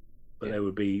 but they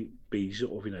would be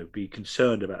sort of be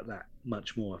concerned about that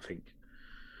much more, I think.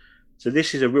 So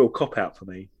this is a real cop out for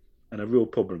me, and a real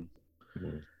problem.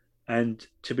 And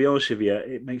to be honest with you,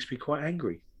 it makes me quite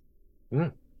angry.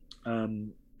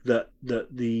 That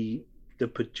the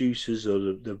producers or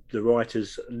the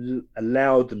writers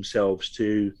allowed themselves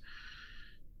to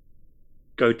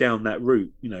go down that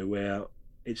route, where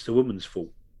it's the woman's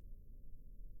fault.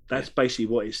 That's basically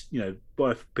what it's,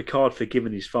 by Picard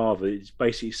forgiving his father, it's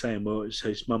basically saying, well, it's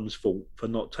his mum's fault for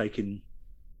not taking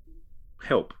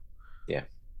help. Yeah.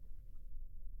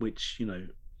 Which,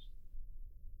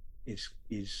 is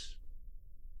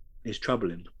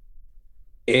troubling.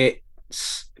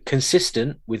 It's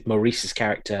consistent with Maurice's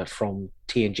character from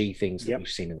TNG things that we've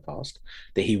seen in the past,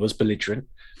 that he was belligerent,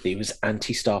 that he was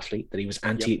anti-Starfleet, that he was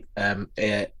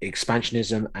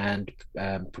anti-expansionism and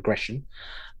progression.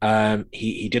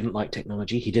 He didn't like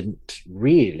technology. He didn't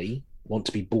really want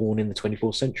to be born in the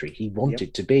 24th century. He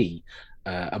wanted to be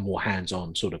a more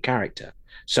hands-on sort of character.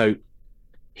 So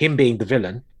him being the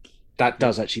villain, that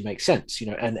does actually make sense,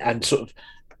 and sort of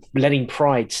letting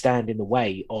pride stand in the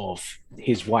way of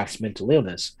his wife's mental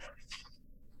illness,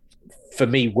 for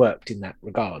me, worked in that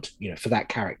regard, for that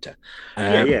character.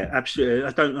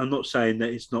 Absolutely. I'm not saying that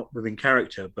it's not within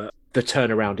character, but the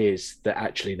turnaround is that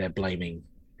actually they're blaming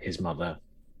his mother.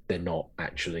 They're not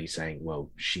actually saying, well,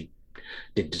 she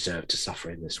didn't deserve to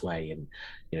suffer in this way, and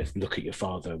look at your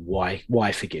father. Why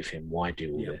forgive him? Why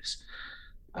do all this?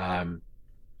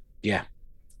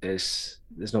 There's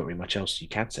not really much else you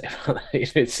can say about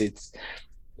that.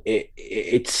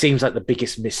 It seems like the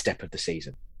biggest misstep of the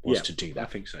season was to do that. I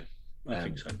think so.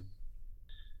 think so.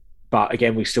 But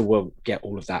again, we still won't get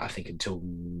all of that, I think, until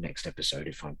next episode,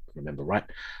 if I remember right.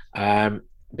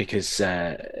 Because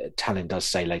Tallinn does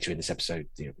say later in this episode,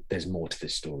 there's more to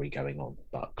this story going on,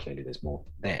 but clearly there's more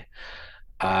there.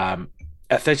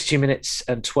 At 32 minutes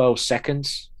and 12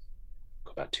 seconds,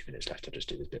 got about 2 minutes left, I'll just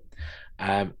do this bit.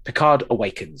 Picard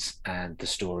awakens, and the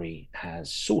story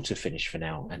has sort of finished for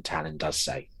now, and Tallinn does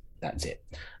say, that's it.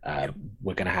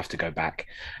 We're going to have to go back.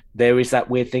 There is that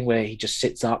weird thing where he just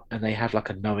sits up and they have like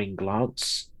a knowing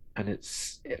glance. And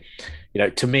it's,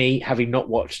 to me, having not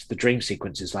watched the dream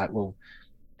sequence, is like, well,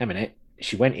 a minute.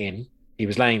 She went in, he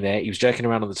was laying there, he was jerking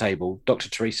around on the table. Dr.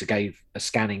 Teresa gave a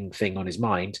scanning thing on his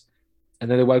mind, and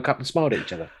then they woke up and smiled at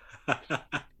each other.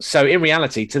 So in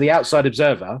reality, to the outside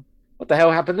observer, what the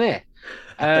hell happened there?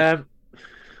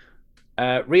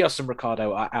 Rios and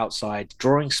Ricardo are outside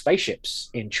drawing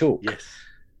spaceships in chalk. Yes.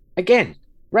 Again,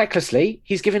 recklessly,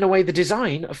 he's giving away the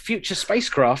design of future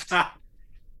spacecraft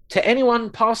to anyone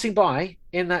passing by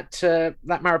in that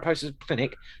Mariposa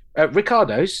clinic.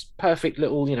 Ricardo's perfect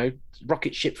little,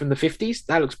 rocket ship from the 50s.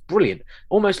 That looks brilliant.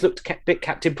 Almost looked a bit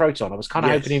Captain Proton. I was kind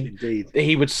of hoping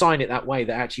he would sign it that way,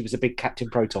 that actually was a big Captain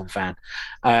Proton fan.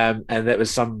 And there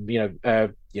was some,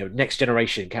 Next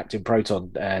Generation Captain Proton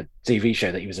TV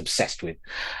show that he was obsessed with.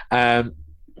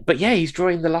 But yeah, he's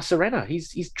drawing the La Serena.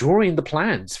 He's drawing the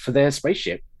plans for their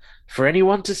spaceship for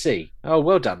anyone to see. Oh,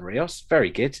 well done, Rios.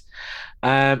 Very good.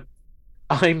 I'm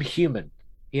human.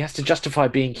 He has to justify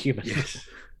being human. Yes.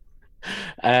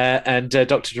 And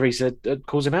Dr. Teresa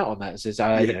calls him out on that and says,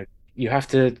 you have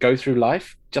to go through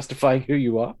life justifying who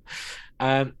you are.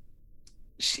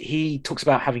 He talks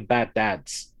about having bad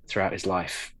dads throughout his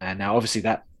life. And now, obviously,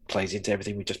 that plays into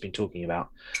everything we've just been talking about.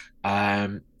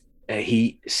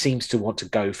 He seems to want to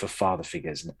go for father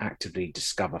figures and actively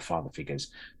discover father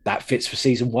figures. That fits for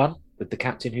season 1 with the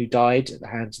captain who died at the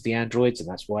hands of the androids, and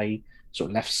that's why he sort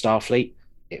of left Starfleet.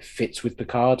 It fits with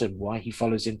Picard and why he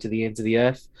follows him to the ends of the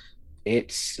earth.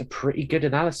 It's a pretty good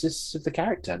analysis of the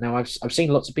character. Now, I've seen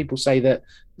lots of people say that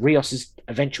Rios's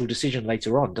eventual decision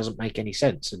later on doesn't make any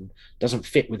sense and doesn't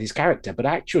fit with his character, but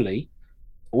actually,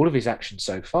 all of his actions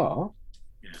so far,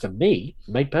 for me,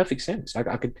 made perfect sense. I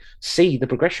could see the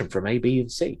progression from A, B,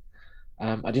 and C.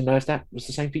 I didn't know if that was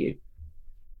the same for you.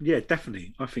 Yeah,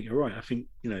 definitely. I think you're right. I think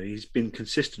he's been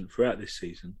consistent throughout this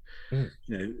season.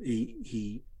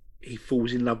 He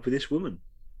falls in love with this woman.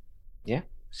 Yeah.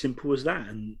 Simple as that,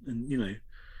 and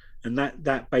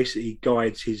that basically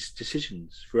guides his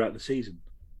decisions throughout the season.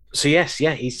 So yes,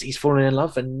 he's fallen in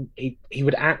love, and he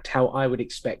would act how I would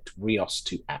expect Rios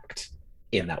to act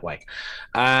in that way.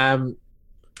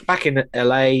 Back in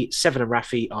LA, Seven and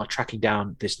Raffi are tracking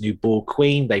down this new Borg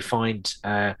queen. They find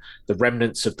the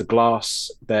remnants of the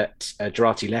glass that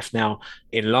Jurati left. Now,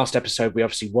 in the last episode, we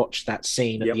obviously watched that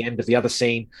scene at the end of the other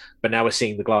scene, but now we're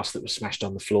seeing the glass that was smashed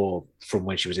on the floor from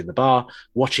when she was in the bar,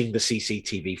 watching the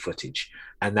CCTV footage.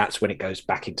 And that's when it goes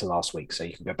back into last week. So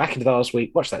you can go back into the last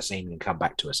week, watch that scene, and come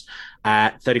back to us.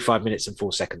 At 35 minutes and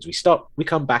 4 seconds, we stop. We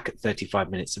come back at 35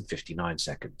 minutes and 59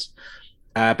 seconds.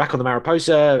 Back on the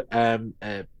Mariposa,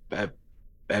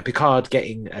 Picard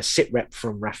getting a sit rep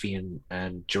from Raffi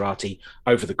and Jurati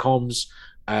over the comms.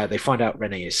 They find out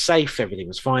Renee is safe, everything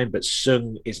was fine, but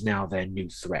Sung is now their new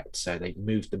threat. So they've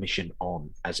moved the mission on,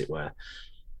 as it were.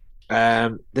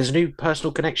 There's a new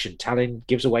personal connection. Tallinn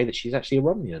gives away that she's actually a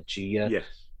Romulan. She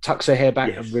tucks her hair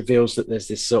back and reveals that there's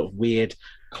this sort of weird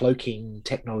cloaking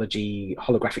technology,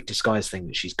 holographic disguise thing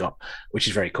that she's got, which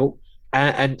is very cool.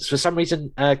 And for some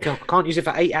reason, can't use it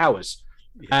for 8 hours.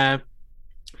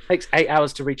 Takes 8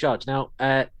 hours to recharge. Now,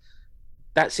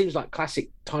 that seems like classic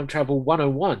time travel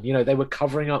 101. They were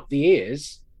covering up the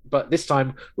ears, but this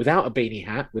time without a beanie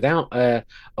hat, without a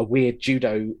weird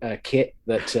judo kit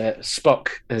that Spock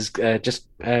has just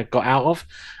got out of.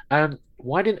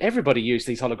 Why didn't everybody use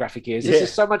these holographic ears? This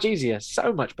is so much easier,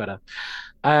 so much better.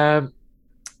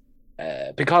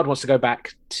 Picard wants to go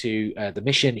back to the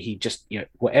mission. He just,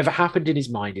 whatever happened in his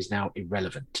mind is now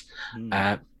irrelevant.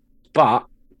 But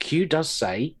Q does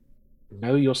say,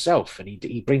 know yourself. And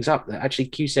he brings up that actually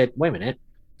Q said, wait a minute,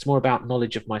 it's more about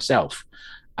knowledge of myself.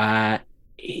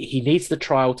 He needs the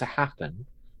trial to happen,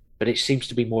 but it seems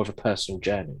to be more of a personal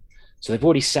journey. So they've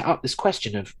already set up this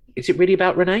question of, is it really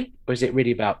about Renee or is it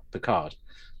really about Picard?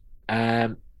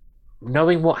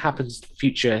 Knowing what happens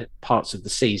future parts of the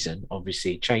season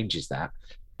obviously changes that.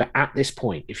 But at this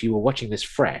point, if you were watching this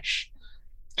fresh,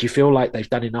 do you feel like they've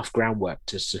done enough groundwork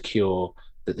to secure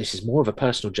that this is more of a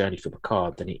personal journey for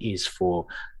Picard than it is for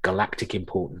galactic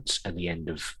importance and the end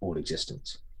of all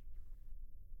existence?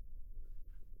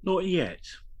 Not yet.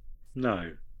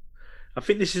 No. I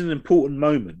think this is an important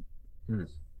moment.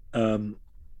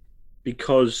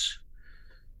 Because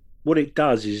what it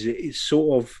does is it's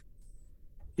sort of,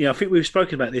 I think we've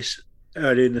spoken about this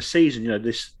earlier in the season.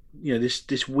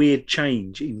 This weird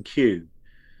change in Q.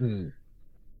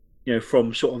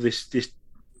 From sort of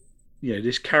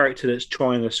this character that's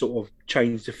trying to sort of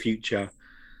change the future,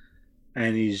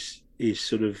 and is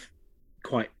sort of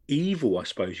quite evil, I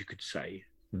suppose you could say.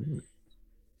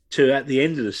 To at the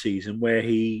end of the season where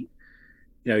he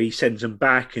sends them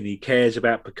back and he cares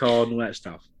about Picard and all that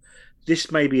stuff.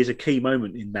 This maybe is a key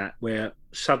moment in that where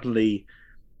suddenly,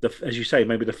 as you say,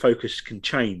 maybe the focus can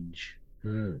change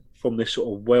from this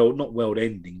sort of not world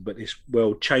ending, but this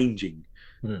world changing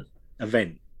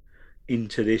event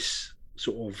into this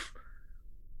sort of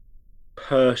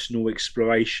personal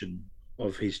exploration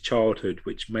of his childhood,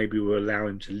 which maybe will allow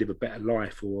him to live a better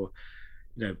life, or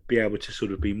be able to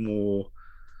sort of be more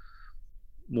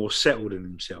settled in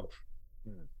himself.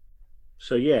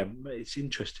 So yeah, it's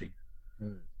interesting.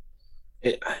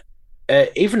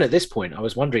 Even at this point, I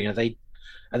was wondering, are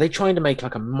they trying to make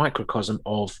like a microcosm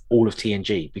of all of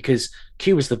TNG? Because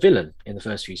Q was the villain in the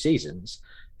first few seasons.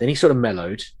 Then he sort of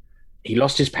mellowed. He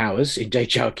lost his powers in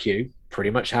JRQ, pretty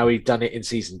much how he'd done it in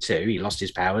season 2. He lost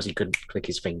his powers. He couldn't click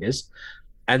his fingers.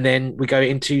 And then we go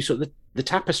into sort of the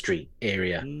tapestry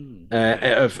area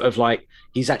of like,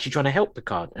 he's actually trying to help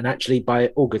Picard. And actually, by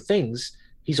all good things,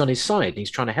 he's on his side. And he's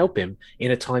trying to help him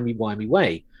in a timey-wimey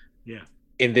way. Yeah.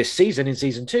 In this season, in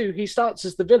season 2, he starts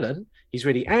as the villain. He's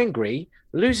really angry,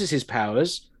 loses his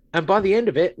powers, and by the end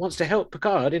of it, wants to help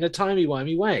Picard in a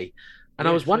timey-wimey way. And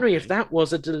I was wondering if that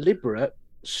was a deliberate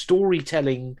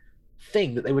storytelling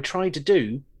thing that they were trying to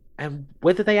do, and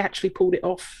whether they actually pulled it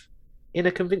off in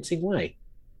a convincing way.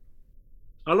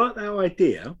 I like that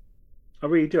idea. I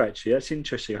really do, actually. That's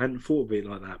interesting. I hadn't thought of it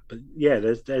like that. But yeah,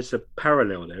 there's a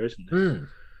parallel there, isn't there?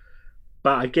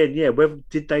 But again, whether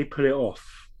did they pull it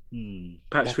off?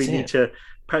 Perhaps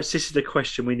perhaps this is the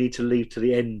question we need to leave to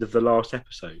the end of the last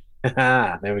episode.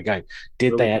 There we go.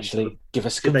 Did they actually give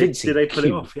us a convincing? Did they pull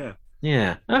it off? Yeah.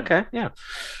 Yeah. Okay. Yeah.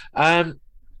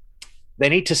 They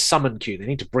need to summon Q. They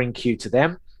need to bring Q to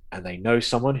them, and they know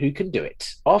someone who can do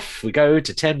it. Off we go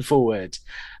to 10 forward,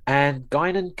 and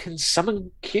Guinan can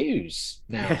summon Qs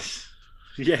now.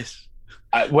 Yes.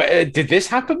 Did this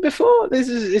happen before?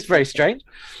 It's very strange.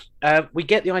 We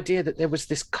get the idea that there was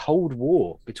this cold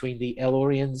war between the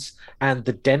Elorians and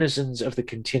the denizens of the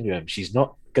Continuum. She's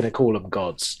not going to call them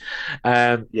gods.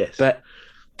 Yes. But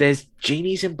there's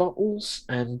genies in bottles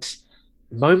and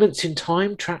moments in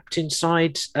time trapped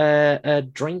inside a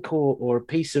drink or a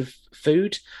piece of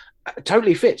food.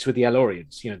 Totally fits with the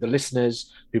Elorians. The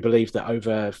listeners who believe that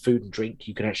over food and drink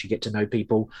you can actually get to know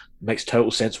people. It makes total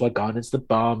sense why Guinan's the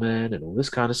barman and all this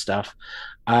kind of stuff.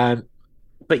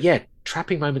 But yeah,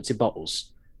 trapping moments in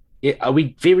bottles. Are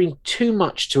we veering too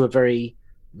much to a very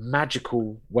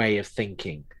magical way of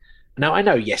thinking? Now, I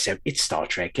know, yes, it's Star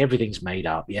Trek. Everything's made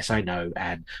up. Yes, I know.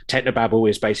 And Technobabble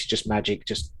is basically just magic,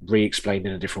 just re-explained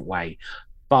in a different way.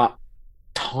 But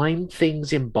time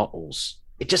things in bottles,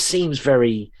 it just seems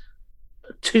very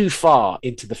too far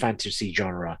into the fantasy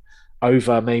genre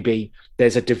over maybe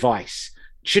there's a device.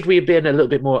 Should we have been a little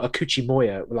bit more Akuchi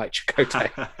Moya like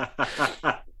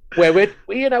Chakotay? Where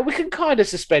we can kind of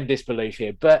suspend disbelief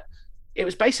here, but it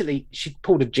was basically she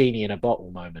pulled a genie in a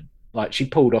bottle moment. Like she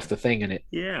pulled off the thing and it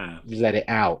let it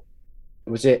out.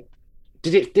 Was it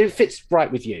Did it fit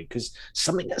right with you? Because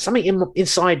something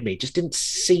inside me just didn't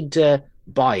seem to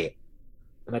buy it,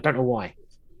 and I don't know why.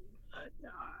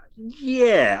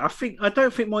 Yeah, I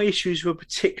don't think my issues were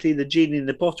particularly the genie in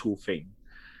the bottle thing.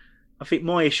 I think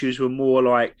my issues were more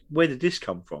like, where did this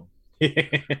come from?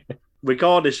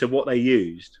 Regardless of what they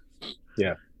used.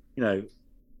 Yeah. You know,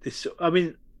 this. I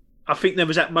mean, I think there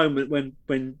was that moment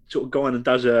when sort of Guinan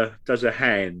does her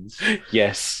hands.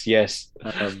 Yes.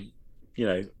 You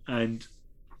know, and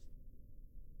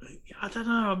I don't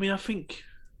know. I mean, I think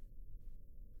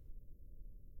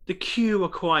the Q are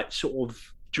quite sort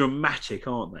of dramatic,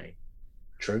 aren't they?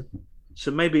 True.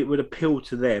 So maybe it would appeal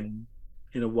to them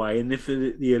in a way. And if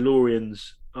the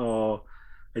Elorians are,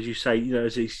 as you say, you know,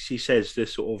 as she says, they're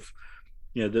sort of,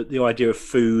 you know, the idea of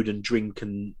food and drink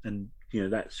and you know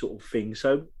that sort of thing.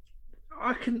 So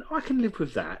I can live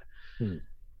with that, and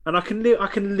I can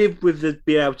live with the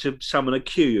be able to summon a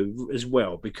Q as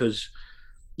well, because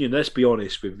you know, let's be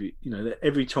honest with you, you know,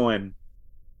 every time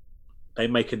they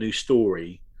make a new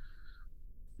story,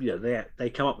 you know, they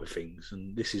come up with things,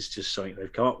 and this is just something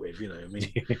they've come up with. You know, I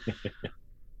mean.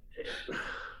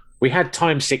 We had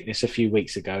time sickness a few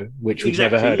weeks ago, which we've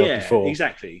exactly, never heard of before.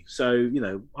 Exactly. So you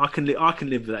know, I can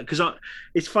live with that because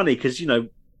it's funny because you know,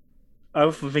 I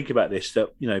often think about this that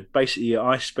you know, basically,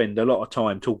 I spend a lot of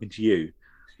time talking to you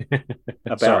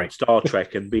about Star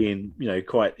Trek and being you know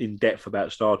quite in depth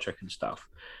about Star Trek and stuff,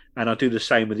 and I do the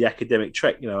same with the academic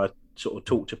Trek. You know, I sort of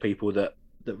talk to people that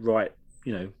write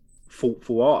you know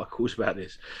thoughtful articles about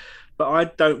this, but I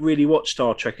don't really watch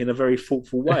Star Trek in a very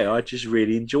thoughtful way. I just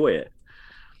really enjoy it.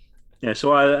 Yeah,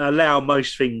 so I allow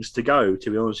most things to go.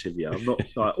 To be honest with you, I'm not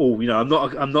like you know, I'm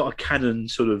not a canon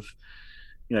sort of,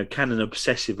 you know, canon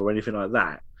obsessive or anything like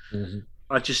that. Mm-hmm.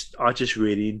 I just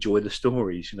really enjoy the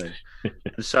stories, you know.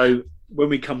 And so when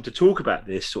we come to talk about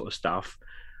this sort of stuff,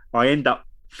 I end up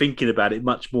thinking about it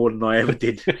much more than I ever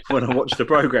did when I watched the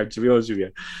program. To be honest with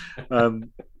you,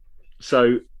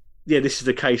 so yeah, this is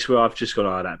the case where I've just gone,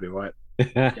 oh, that'd be right.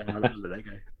 Yeah, I'll let that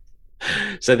go.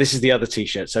 So this is the other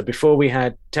T-shirt. So before we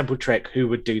had Temple Trek, who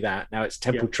would do that? Now it's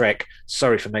Temple Trek.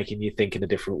 Sorry for making you think in a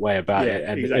different way about it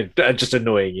and just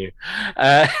annoying you.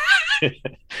 No,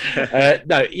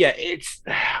 yeah, it's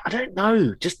I don't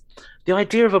know. Just the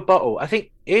idea of a bottle. I think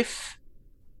if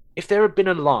there had been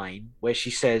a line where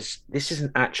she says this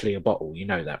isn't actually a bottle, you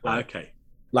know that, right? Okay.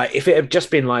 Like if it had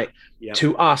just been like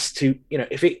to us, to you know,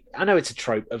 I know it's a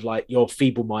trope of like your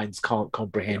feeble minds can't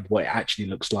comprehend what it actually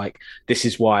looks like. This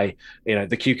is why you know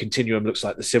the Q continuum looks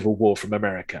like the Civil War from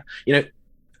America. You know,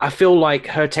 I feel like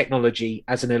her technology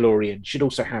as an Elorian should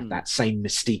also have that same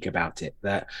mystique about it.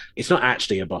 That it's not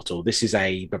actually a bottle. This is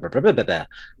a blah, blah, blah, blah, blah, blah.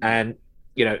 And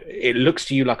you know, it looks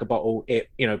to you like a bottle. It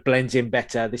you know blends in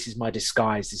better. This is my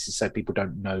disguise. This is so people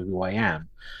don't know who I am.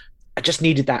 I just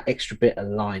needed that extra bit of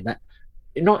line that.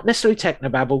 Not necessarily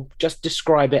technobabble, just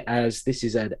describe it as this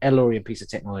is an Elorian piece of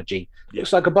technology.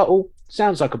 Looks like a bottle,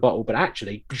 sounds like a bottle, but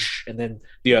actually, and then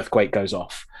the earthquake goes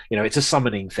off. You know, it's a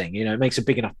summoning thing. You know, it makes a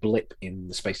big enough blip in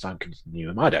the space-time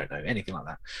continuum. I don't know, anything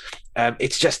like that.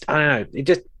 It's just, I don't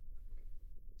know,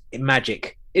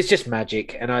 magic. It's just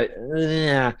magic, and I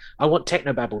want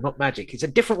technobabble, not magic. It's a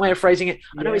different way of phrasing it.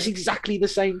 I know it's exactly the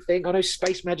same thing. I know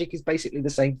space magic is basically the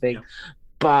same thing,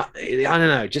 but I don't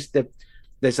know. Just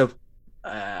there's a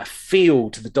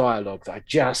feel to the dialogue that I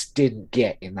just didn't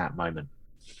get in that moment.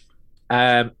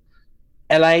 LA,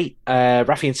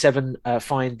 Raffi and Seven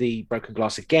find the broken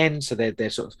glass again, so they're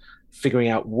sort of figuring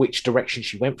out which direction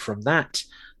she went from that.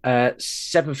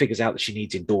 Seven figures out that she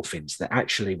needs endorphins, that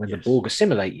actually when the Borg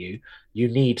assimilate you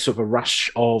need sort of a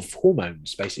rush of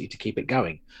hormones basically to keep it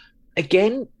going.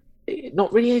 Again,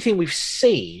 not really anything we've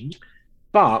seen,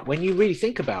 but when you really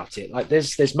think about it, like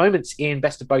there's moments in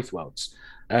Best of Both Worlds.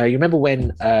 You remember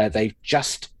when they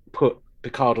just put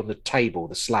Picard on the table,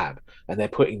 the slab, and they're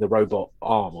putting the robot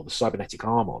arm or the cybernetic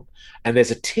arm on, and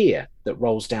there's a tear that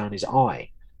rolls down his eye.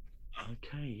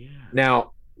 Okay, yeah.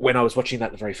 Now, when I was watching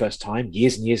that the very first time,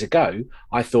 years and years ago,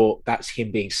 I thought that's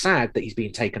him being sad that he's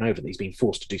being taken over, that he's being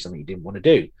forced to do something he didn't want to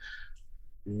do.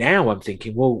 Now I'm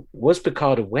thinking, well, was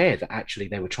Picard aware that actually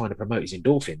they were trying to promote his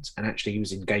endorphins and actually he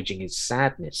was engaging his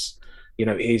sadness? You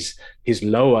know, his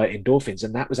lower endorphins,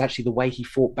 and that was actually the way he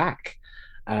fought back.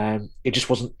 It just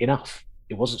wasn't enough.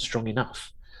 It wasn't strong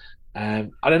enough. I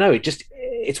don't know.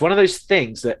 It's one of those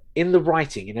things that in the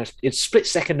writing, you know, it's a split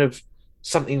second of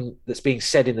something that's being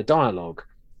said in the dialogue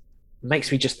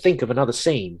makes me just think of another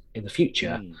scene in the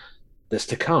future that's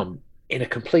to come in a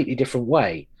completely different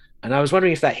way. And I was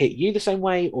wondering if that hit you the same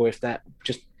way, or if that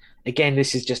just, again,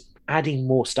 this is just adding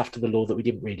more stuff to the lore that we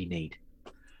didn't really need.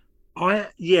 I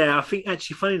think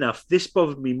actually, funny enough, this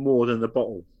bothered me more than the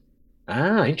bottle.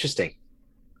 Ah, interesting.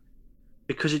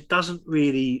 because it doesn't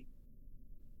really.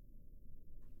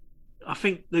 I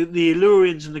think the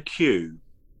Illurians and the Q,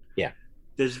 Yeah,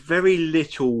 there's very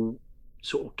little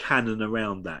sort of canon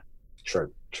around that.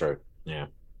 true, true. Yeah.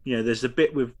 There's a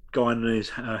bit with Guy and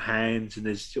her hands, and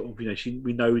there's sort of,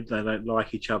 we know they don't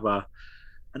like each other,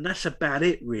 and that's about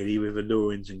it really with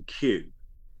Illurians and Q.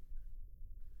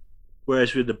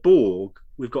 Whereas with the Borg,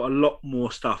 we've got a lot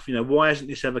more stuff. Why hasn't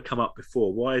this ever come up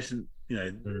before?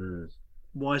 Mm,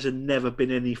 Why has there never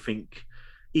been anything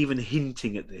even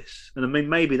hinting at this? And I mean,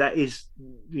 maybe that is,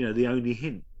 the only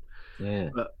hint. yeah.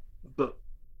 But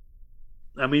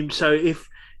I mean, so if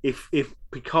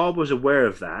Picard was aware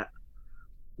of that,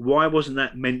 why wasn't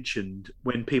that mentioned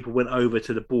when people went over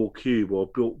to the Borg cube or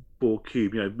Borg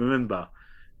cube? Remember,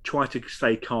 try to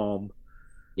stay calm.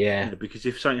 Yeah. Because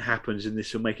if something happens, and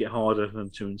this will make it harder for them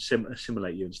to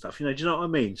assimilate you and stuff. Do you know what I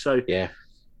mean? So Yeah.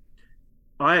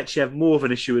 I actually have more of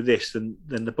an issue with this than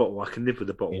the bottle. I can live with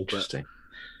the bottle. Interesting.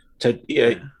 So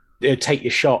Yeah. take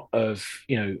your shot of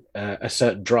a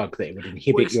certain drug that would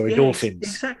inhibit your endorphins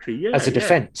exactly. Yeah, as a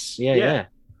defense. Yeah, Yeah. yeah.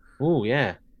 Oh,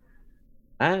 yeah.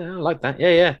 I like that. Yeah,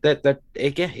 yeah. That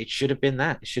again, it should have been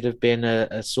that. It should have been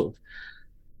a sort of.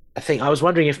 I think I was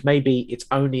wondering if maybe it's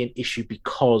only an issue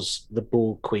because the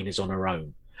Borg Queen is on her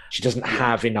own. She doesn't Yeah.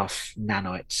 have enough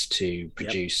nanites to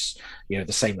produce, the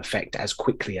same effect as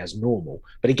quickly as normal.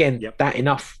 But again, Yep.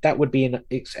 that would be an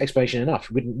explanation enough.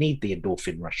 We wouldn't need the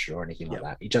endorphin rush or anything like Yep.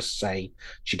 that. You just say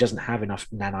she doesn't have enough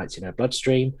nanites in her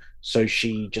bloodstream, so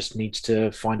she just needs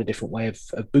to find a different way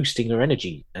of boosting her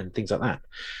energy and things like that.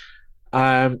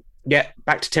 Yeah,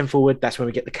 back to 10 forward. That's when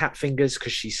we get the cat fingers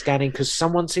because she's scanning because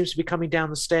someone seems to be coming down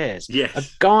the stairs. Yes. A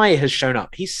guy has shown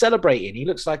up. He's celebrating. He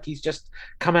looks like he's just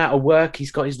come out of work.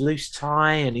 He's got his loose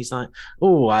tie and he's like,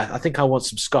 oh, I think I want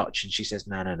some scotch. And she says,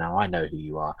 no, I know who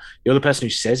you are. You're the person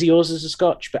who says yours is a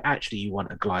scotch, but actually you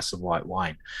want a glass of white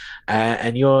wine.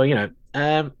 And you're a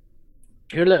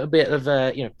little bit of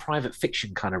a private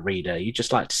fiction kind of reader. You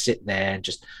just like to sit there and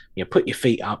just put your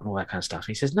feet up and all that kind of stuff. And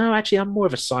he says, no, actually, I'm more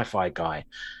of a sci-fi guy.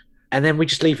 And then we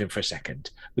just leave him for a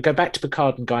second. We go back to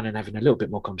Picard and Guinan having a little bit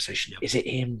more conversation. Is it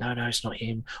him? No, it's not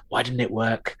him. Why didn't it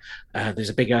work? There's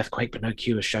a big earthquake, but no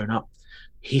Q has shown up.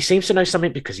 He seems to know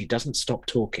something because he doesn't stop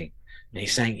talking. And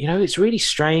he's saying, it's really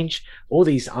strange, all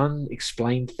these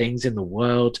unexplained things in the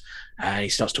world. He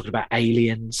starts talking about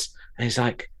aliens. And he's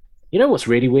like, what's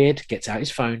really weird? Gets out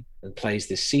his phone and plays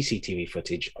this CCTV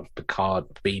footage of Picard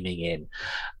beaming in.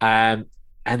 And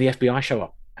the FBI show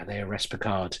up and they arrest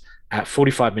Picard at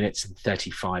 45 minutes and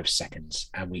 35 seconds.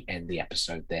 And we end the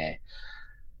episode there.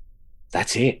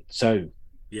 That's it. So,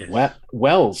 Yes.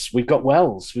 Wells, we've got the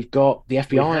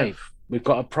FBI. We've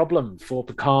got a problem for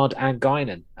Picard and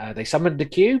Guinan. They summoned the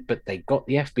Q, but they got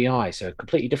the FBI. So a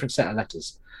completely different set of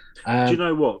letters. Do you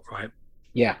know what? Right.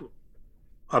 Yeah.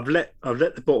 I've let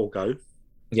the bottle go.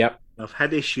 Yep. I've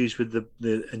had issues with the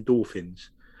endorphins.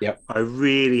 Yep. I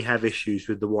really have issues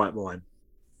with the white wine.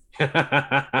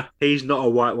 He's not a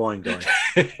white wine guy.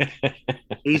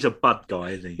 He's a Bud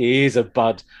guy, isn't he? He is a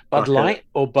Bud. Bud Light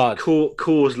or Bud?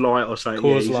 Coors Light or something.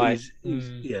 Coors Light.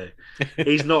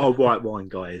 He's not a white wine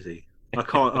guy, is he? I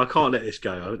can't let this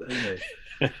go.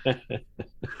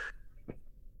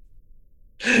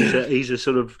 He's a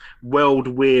sort of world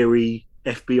weary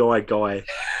FBI guy.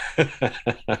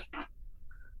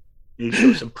 He's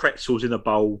got some pretzels in a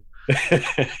bowl.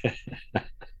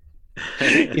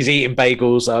 He's eating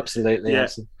bagels, absolutely. Yeah.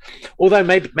 Absolutely. Although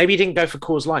maybe he didn't go for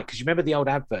Coors Light because you remember the old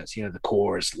adverts, the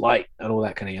Coors Light and all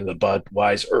that kind of the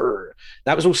Budweiser.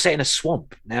 That was all set in a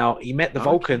swamp. Now he met the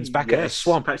Vulcans back at a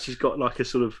swamp. Perhaps he's got like a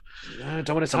sort of I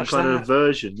don't want to touch some kind that. of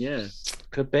aversion. Yeah,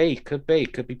 could be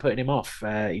putting him off.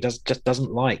 He just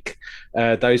doesn't like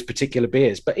those particular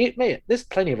beers. But there's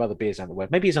plenty of other beers out the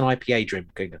world. Maybe he's an IPA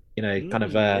drinker. Kind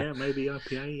of. Yeah, maybe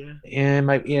IPA. Yeah. Yeah,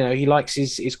 maybe he likes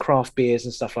his craft beers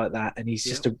and stuff like that, and he's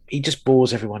he just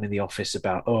bores everyone in the office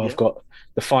about I've got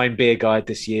the fine beer guide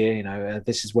this year.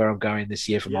 This is where I'm going this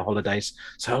year for my holidays.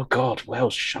 So oh God, well,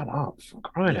 shut up, for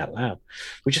crying out loud.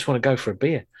 We just want to go for a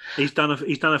beer. He's done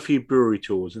a few brewery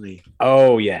tours, hasn't he?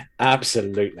 Oh yeah,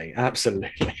 absolutely.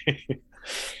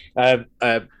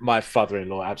 My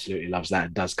father-in-law absolutely loves that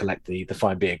and does collect the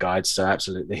fine beer guides. So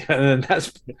absolutely, and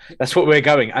that's what we're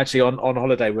going. Actually, on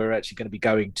holiday, we're actually going to be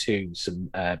going to some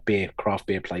craft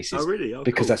beer places. Oh really? Oh,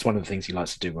 because cool. that's one of the things he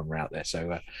likes to do when we're out there.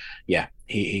 So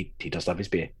he does love his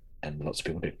beer, and lots of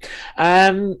people do.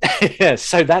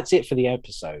 So that's it for the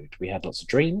episode. We had lots of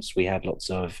dreams, we had lots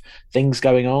of things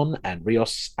going on, and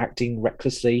Rios acting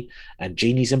recklessly, and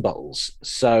genies in bottles.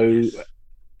 So. Yes.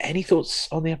 Any thoughts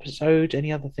on the episode?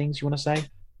 Any other things you want to say?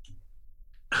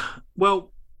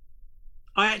 Well,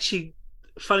 I actually,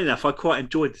 funny enough, I quite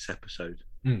enjoyed this episode,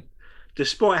 Mm.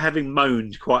 despite having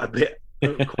moaned quite a bit,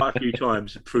 quite a few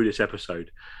times through this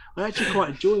episode. I actually quite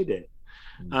enjoyed it.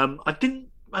 I didn't.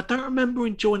 I don't remember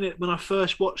enjoying it when I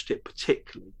first watched it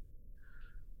particularly,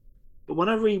 but when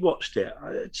I rewatched it,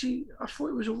 I thought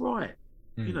it was all right.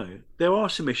 You know, there are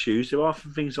some issues. There are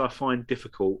some things I find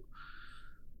difficult,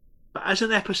 but as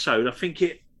an episode, I think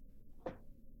it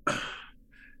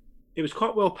was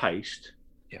quite well paced.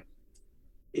 Yeah.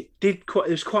 There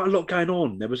was quite a lot going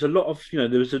on. There was a lot of, there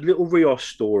was a little Rios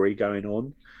story going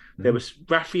on. There was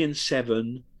Raffi and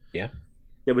Seven. Yeah.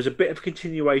 There was a bit of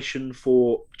continuation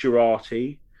for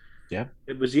Jurati. Yeah.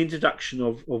 It was the introduction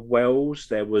of Wells.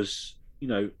 There was,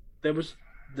 there was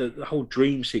the whole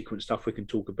dream sequence stuff we can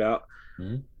talk about.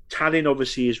 Talon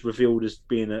obviously is revealed as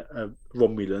being a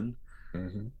Romulan.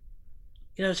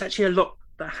 There's actually a lot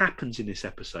that happens in this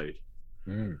episode.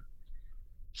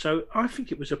 So I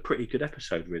think it was a pretty good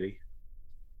episode, really.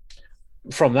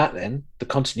 From that, then, the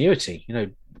continuity,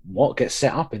 what gets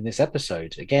set up in this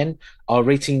episode. Again, our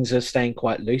ratings are staying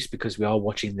quite loose because we are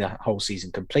watching the whole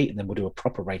season complete, and then we'll do a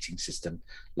proper rating system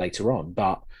later on.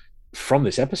 But from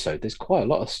this episode, there's quite a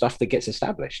lot of stuff that gets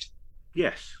established.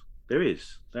 Yes, there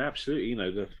is. There absolutely,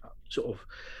 the sort of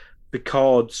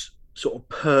Picard's sort of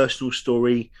personal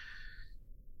story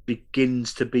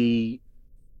begins to be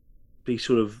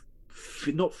sort of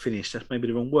not finished. That's maybe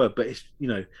the wrong word, but it's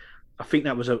I think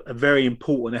that was a very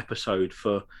important episode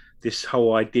for this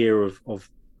whole idea of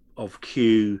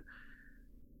Q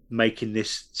making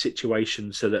this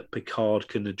situation so that Picard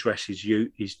can address his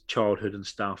youth, his childhood and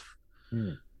stuff.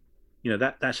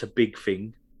 That's a big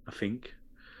thing, I think.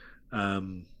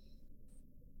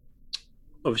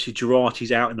 Obviously,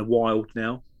 Jurati's out in the wild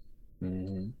now.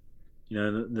 The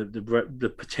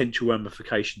potential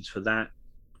ramifications for that.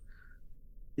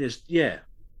 There's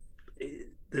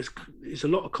a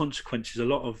lot of consequences, a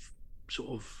lot of sort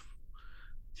of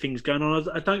things going on.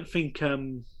 I don't think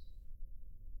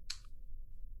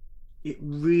it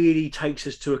really takes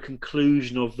us to a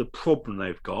conclusion of the problem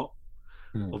they've got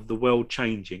of the world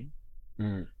changing.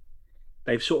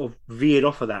 They've sort of veered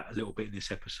off of that a little bit in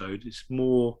this episode. It's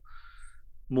more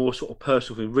sort of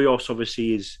personal thing. Rios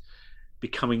obviously is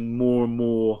becoming more and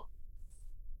more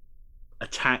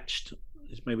attached.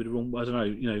 It's maybe the wrong. I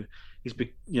don't know.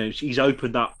 He's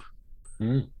opened up.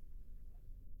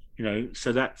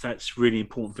 So that's really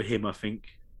important for him, I think.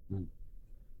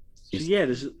 So yeah,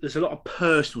 there's a lot of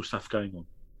personal stuff going on.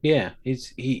 Yeah,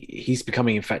 he's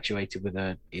becoming infatuated with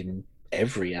her in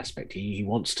every aspect. He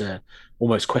wants to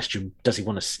almost question: does he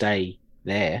want to stay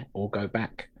there or go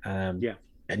back? And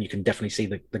you can definitely see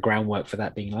the groundwork for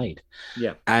that being laid.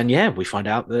 Yeah, and we find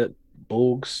out that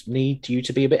Borgs need you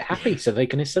to be a bit happy so they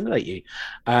can assimilate you,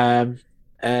 or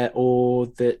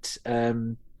that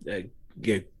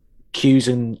Qs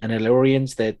and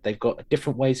Elorians, they've got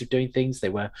different ways of doing things. They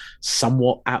were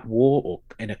somewhat at war or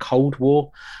in a Cold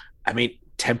War. I mean,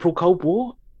 temporal Cold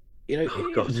War.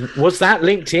 Was that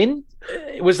linked in?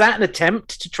 Was that an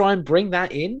attempt to try and bring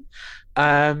that in?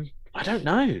 I don't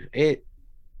know. It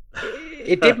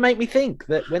did make me think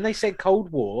that when they said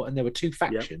Cold War and there were two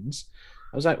factions,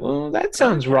 I was like, well, that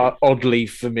sounds oddly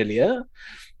familiar.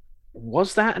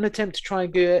 Was that an attempt to try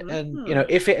and do it? And,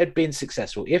 if it had been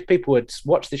successful, if people had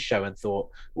watched this show and thought,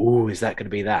 oh, is that going to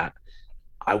be that?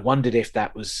 I wondered if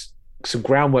that was some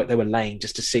groundwork they were laying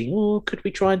just to see, could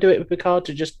we try and do it with Picard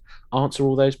to just answer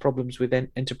all those problems with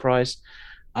Enterprise?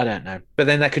 I don't know. But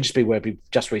then that could just be where we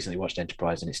just recently watched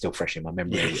Enterprise and it's still fresh in my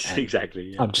memory. Yes, exactly.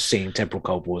 Yeah. I'm just seeing temporal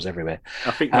Cold Wars everywhere.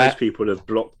 I think most people have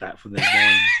blocked that from their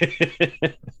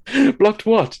mind. Blocked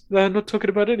what? They're not talking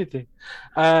about anything.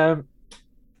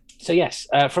 So yes,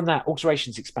 from that,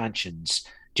 alterations, expansions,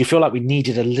 do you feel like we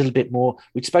needed a little bit more?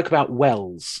 We spoke about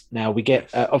Wells. Now we get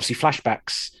obviously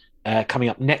flashbacks coming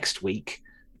up next week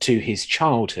to his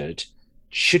childhood.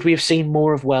 Should we have seen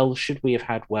more of Wells? Should we have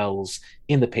had Wells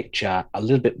in the picture a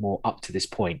little bit more up to this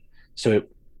point? So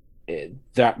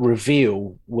that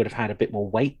reveal would have had a bit more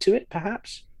weight to it,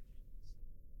 perhaps?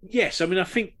 Yes, I mean, I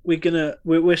think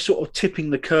we're sort of tipping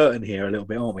the curtain here a little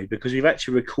bit, aren't we? Because we've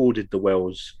actually recorded the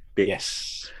Wells bit.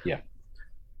 Yes, yeah.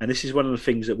 And this is one of the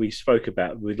things that we spoke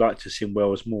about. We'd like to see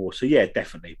Wells more. So yeah,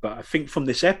 definitely. But I think from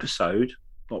this episode,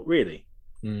 not really.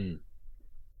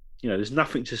 There's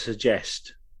nothing to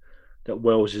suggest that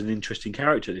Wells is an interesting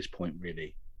character at this point,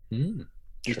 really.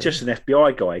 He's just an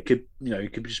FBI guy. He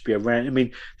could just be around. I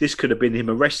mean, this could have been him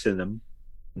arresting them,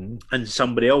 and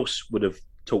somebody else would have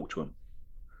talked to him.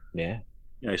 Yeah.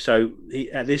 So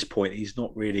at this point, he's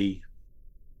not really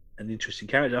an interesting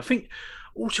character. I think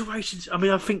alterations. I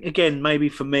mean, I think again, maybe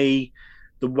for me,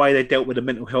 the way they dealt with the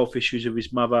mental health issues of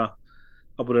his mother,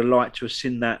 I would have liked to have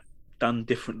seen that done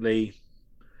differently.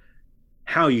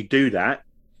 How you do that,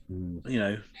 you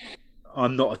know,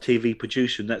 I'm not a TV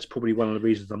producer, and that's probably one of the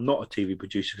reasons I'm not a TV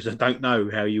producer, because I don't know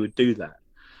how you would do that.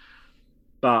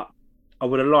 But I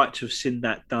would have liked to have seen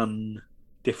that done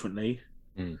differently.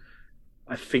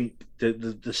 I think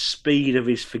the speed of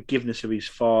his forgiveness of his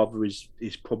father is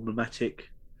problematic.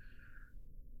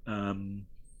 So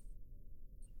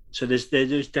there's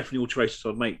definitely alterations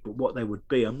I'd make, but what they would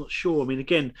be, I'm not sure. I mean,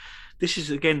 again, this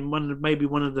is maybe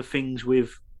one of the things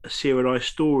with a serialized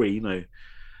story. You know,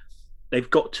 they've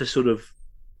got to sort of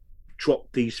drop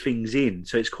these things in,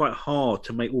 so it's quite hard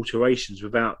to make alterations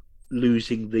without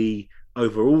losing the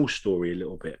overall story a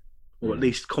little bit, or at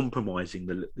least compromising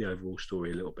the overall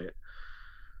story a little bit.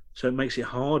 So it makes it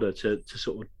harder to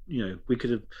sort of, you know, we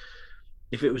could have,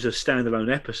 if it was a standalone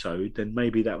episode, then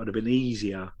maybe that would have been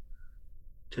easier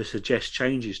to suggest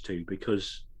changes to,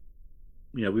 because,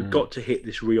 you know, we've got to hit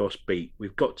this Rios beat.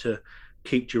 We've got to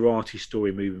keep Jurati's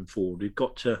story moving forward. We've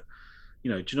got to,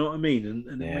 you know, do you know what I mean?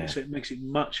 And it makes it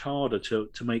much harder to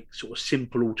make sort of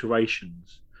simple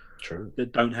alterations. True.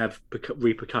 That don't have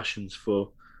repercussions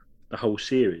for the whole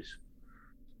series.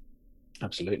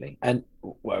 Absolutely. And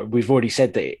we've already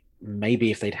said that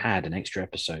maybe if they'd had an extra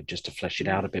episode just to flesh it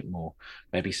out a bit more,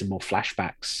 maybe some more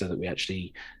flashbacks, so that we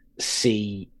actually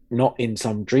see, not in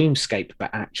some dreamscape, but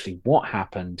actually what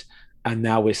happened. And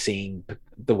now we're seeing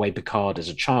the way Picard as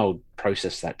a child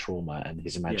processed that trauma and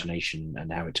his imagination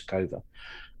and how it took over.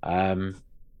 I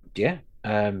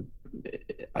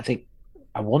think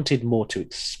I wanted more to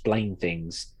explain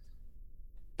things,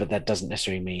 but that doesn't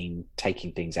necessarily mean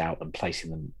taking things out and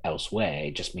placing them elsewhere.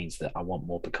 It just means that I want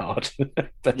more Picard.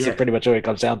 That's pretty much all it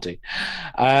comes down to.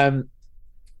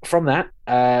 From that,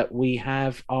 we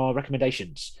have our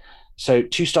recommendations. So,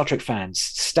 to Star Trek fans,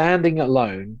 standing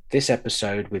alone this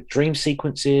episode with dream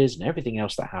sequences and everything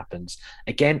else that happens,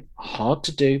 again, hard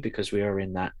to do because we are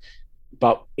in that.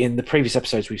 But in the previous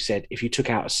episodes, we've said, if you took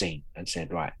out a scene and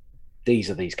said, right, these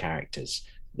are these characters,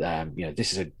 you know,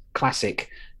 this is a classic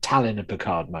Talon and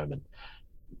Picard moment.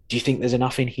 Do you think there's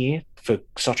enough in here for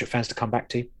Star Trek fans to come back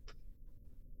to?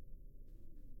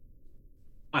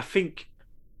 I think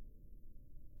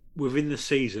within the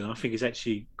season, I think it's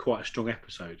actually quite a strong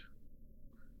episode.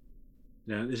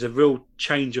 You know, there's a real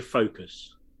change of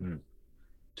focus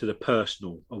to the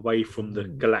personal, away from the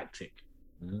galactic.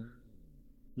 And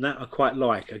that I quite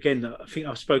like. Again, I think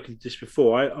I've spoken to this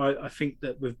before. I think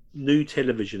that with new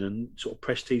television and sort of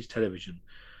prestige television,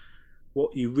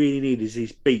 what you really need is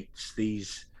these beats,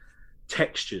 these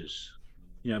textures,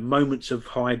 you know, moments of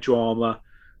high drama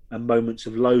and moments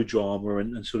of low drama,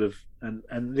 and sort of,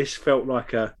 and this felt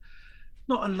like not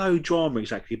a low drama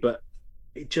exactly, but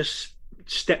it just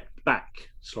stepped back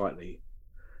slightly,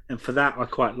 and for that I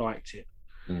quite liked it.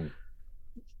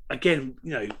 Again,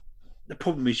 you know, the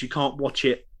problem is you can't watch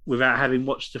it without having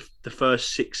watched the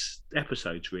first 6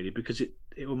 episodes, really, because it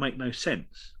will make no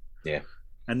sense.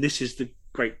 And this is the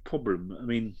great problem. I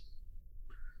mean,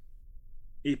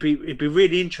 it'd be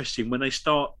really interesting when they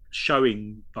start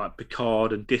showing like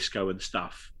Picard and Disco and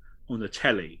stuff on the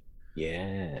telly.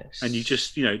 And you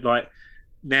just, you know, like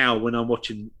now when I'm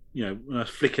watching, you know, when I'm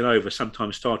flicking over,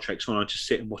 sometimes Star Trek's on, I just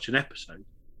sit and watch an episode.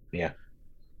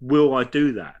 Will I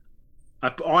do that?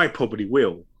 I probably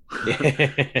will.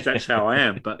 That's how I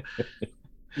am. But,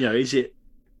 you know, is it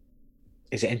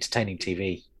entertaining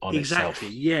TV on exactly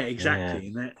itself? Yeah, exactly.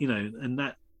 And that, you know,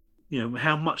 you know,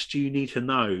 how much do you need to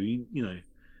know, you know?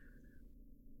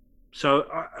 So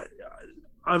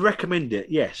I recommend it,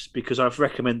 yes, because I've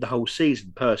recommended the whole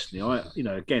season personally. You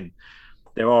know, again,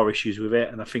 there are issues with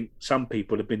it, and I think some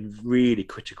people have been really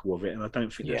critical of it, and I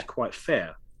don't think that's quite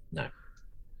fair. No,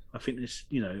 I think this,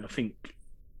 you know, I think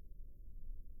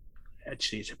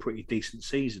actually it's a pretty decent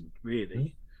season,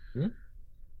 really.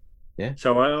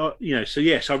 So you know, so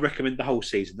yes, I recommend the whole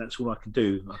season. That's all I can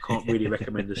do. I can't really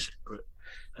recommend a separate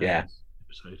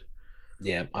episode.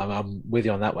 Yeah, I'm with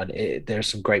you on that one. There are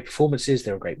some great performances,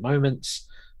 there are great moments,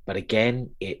 but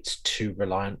again, it's too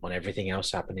reliant on everything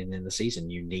else happening in the season.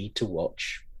 You need to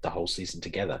watch the whole season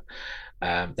together.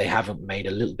 They haven't made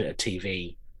a little bit of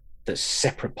TV that's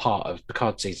separate part of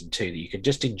Picard season 2 that you can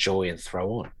just enjoy and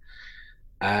throw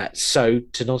on. So,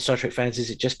 to non-Star Trek fans, is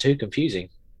it just too confusing?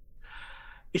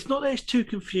 It's not that it's too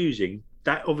confusing.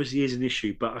 That obviously is an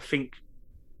issue, but I think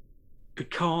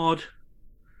Picard,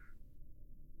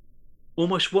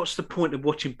 almost, what's the point of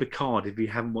watching Picard if you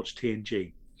haven't watched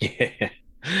TNG?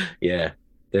 Yeah.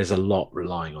 There's a lot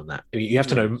relying on that. I mean, you have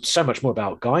to know so much more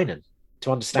about Guinan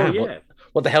to understand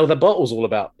what the hell the bottle's all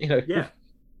about. You know,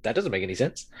 that doesn't make any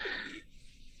sense.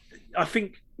 I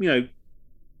think, you know,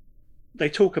 they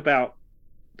talk about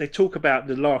they talk about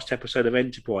the last episode of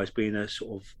Enterprise being a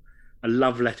sort of a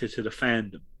love letter to the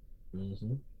fandom.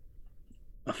 Mm-hmm.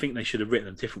 I think they should have written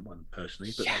a different one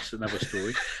personally, but that's another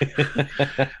story.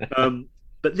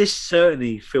 But this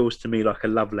certainly feels to me like a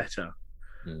love letter.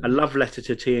 A love letter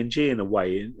to TNG in a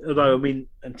way. Although, I mean,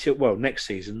 until next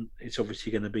season, it's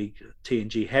obviously going to be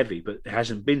TNG heavy, but it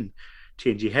hasn't been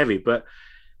TNG heavy. But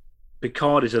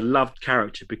Picard is a loved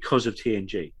character because of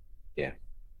TNG. Yeah.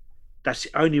 That's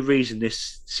the only reason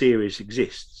this series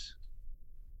exists.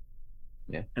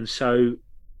 Yeah. And so,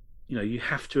 you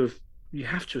have to have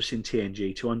seen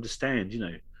TNG to understand,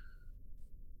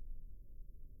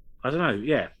 I don't know,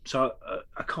 yeah. So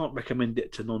I can't recommend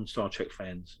it to non-Star Trek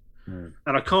fans. And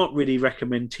I can't really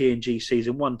recommend TNG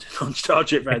season 1 to non-Star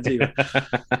Trek fans either,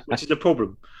 which is a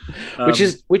problem.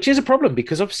 Which is a problem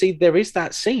because obviously there is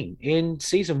that scene in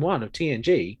season 1 of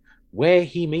TNG where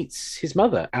he meets his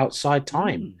mother outside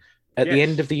time at the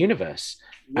end of the universe.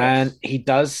 Yes. And he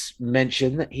does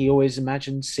mention that he always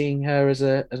imagined seeing her as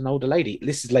an older lady.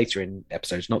 This is later in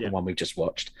episodes, not the one we just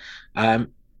watched.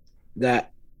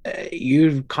 That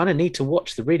you kind of need to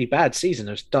watch the really bad season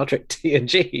of Star Trek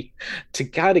TNG to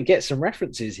kind of get some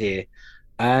references here.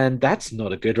 And that's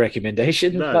not a good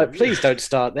recommendation. No. Like, please don't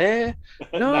start there.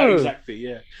 No, exactly.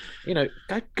 Yeah.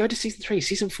 Go to season 3,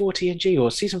 season 4 TNG,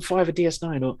 or season 5 of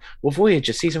DS9, or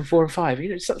Voyager, season 4 and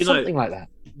 5. Something like that.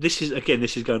 This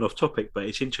is going off topic, but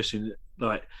it's interesting.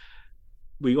 Like,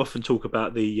 we often talk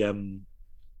about the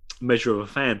Measure of a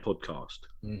Fan podcast,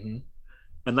 and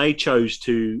they chose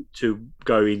to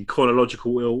go in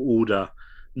chronological order,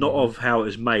 not of how it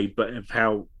was made, but of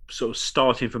how sort of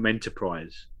starting from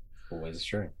Enterprise. Always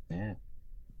true. Yeah.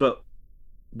 But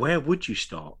where would you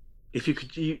start? If you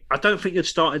could, I don't think you'd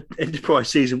start at Enterprise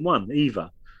season 1 either.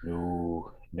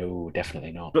 No,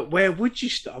 definitely not. But where would you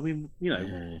start? I mean,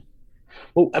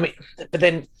 Well, I mean, but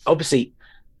then obviously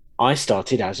I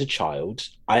started as a child.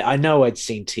 I know I'd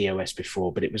seen TOS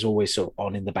before, but it was always sort of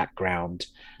on in the background.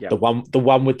 Yeah. The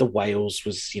one with the whales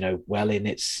was, well in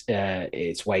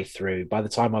its way through. By the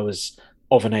time I was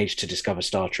of an age to discover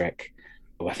Star Trek,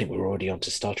 I think we were already on to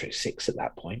Star Trek 6 at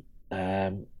that point.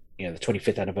 The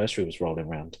 25th anniversary was rolling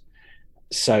around.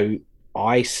 So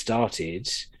I started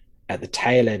at the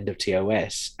tail end of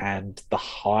TOS and the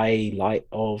highlight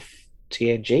of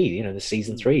TNG, the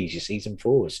season 3s, your season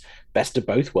 4s, best of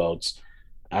both worlds.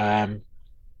 I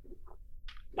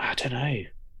don't know.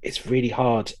 It's really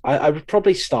hard. I would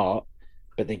probably start,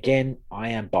 but again, I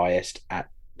am biased at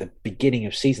the beginning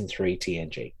of season 3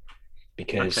 TNG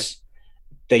because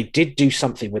they did do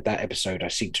something with that episode. I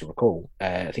seem to recall.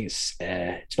 I think it's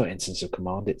not Instance of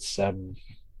Command. It's who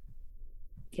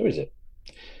is it?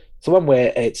 It's the one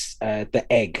where it's the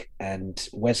egg and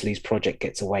Wesley's project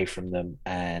gets away from them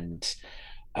and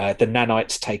the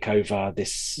nanites take over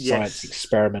this science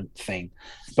experiment thing.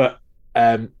 But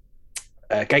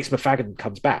Gates McFadden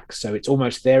comes back. So it's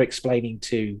almost they're explaining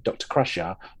to Dr.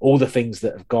 Crusher all the things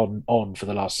that have gone on for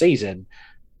the last season.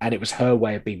 And it was her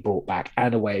way of being brought back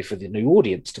and a way for the new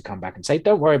audience to come back and say,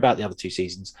 don't worry about the other 2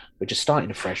 seasons. We're just starting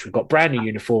afresh. We've got brand new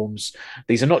uniforms.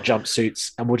 These are not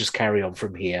jumpsuits, and we'll just carry on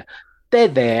from here. They're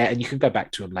there, and you can go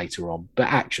back to them later on. But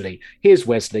actually, here's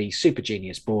Wesley, super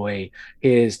genius boy.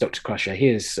 Here's Dr. Crusher.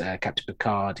 Here's Captain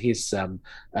Picard. Here's some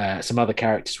other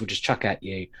characters we'll just chuck at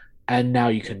you. And now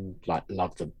you can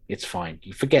love them. It's fine.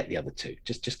 You forget the other 2.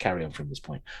 Just carry on from this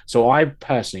point. So I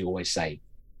personally always say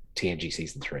TNG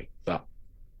season 3. But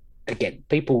again,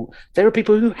 there are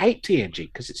people who hate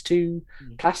TNG because it's too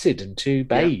placid and too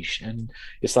beige, and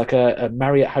it's like a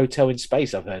Marriott hotel in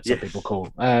space. I've heard some people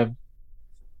call. I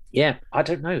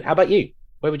don't know. How about you?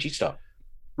 Where would you start?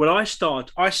 Well, I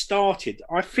started.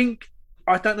 I think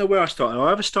I don't know where I started.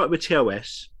 I either started with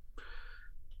TOS,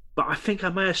 but I think I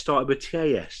may have started with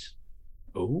TAS.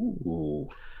 Ooh.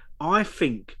 I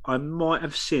think I might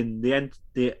have seen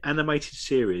the animated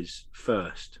series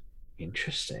first.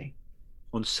 Interesting.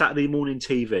 On Saturday morning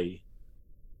TV,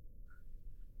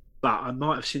 but I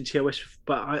might have seen TOS,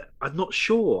 but I'm not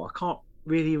sure. I can't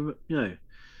really,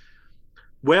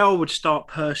 where I would start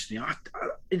personally.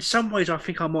 In some ways, I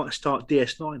think I might start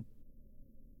DS9.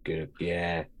 Good,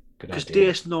 yeah, good because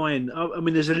idea. DS9. I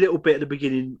mean, there's a little bit at the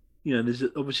beginning. There's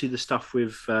obviously the stuff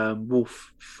with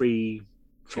Wolf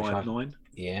 359.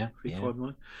 Yeah,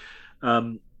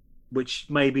 359. Which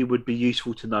maybe would be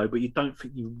useful to know, but you don't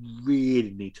think you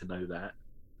really need to know that.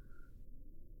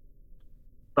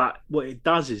 But what it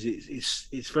does is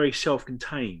it's very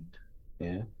self-contained.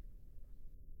 Yeah.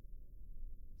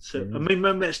 So I mean,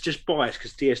 maybe that's just biased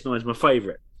because DS9 is my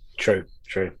favourite. True.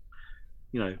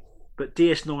 But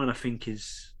DS9 I think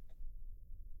is,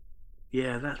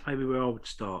 that's maybe where I would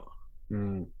start.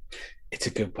 It's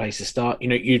a good place to start.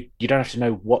 You don't have to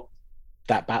know what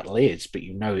that battle is, but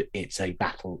it's a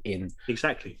battle in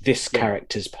Exactly. this Yeah.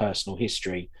 character's personal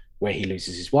history where he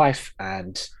loses his wife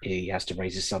and he has to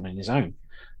raise his son on his own.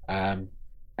 And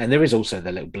there is also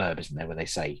the little blurb, isn't there, where they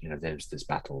say, there's this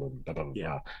battle and blah, blah, blah, Yeah.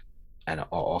 blah, and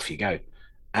off you go.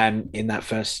 And in that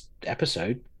first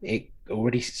episode, it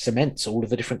already cements all of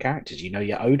the different characters. Your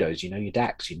Odos, your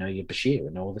Dax, your Bashir,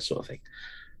 and all this sort of thing.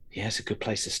 Yeah, it's a good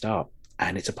place to start.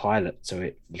 And it's a pilot,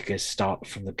 so you can start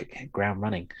from the ground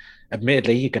running.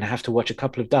 Admittedly, you're going to have to watch a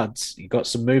couple of duds. You've got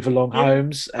some Move Along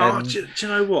Homes. Oh, do you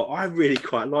know what? I really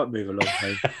quite like Move Along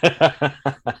Home.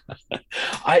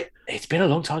 It's been a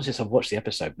long time since I've watched the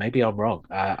episode. Maybe I'm wrong.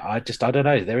 I don't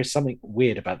know. There is something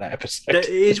weird about that episode. It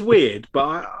is weird,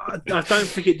 but I don't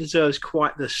think it deserves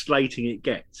quite the slating it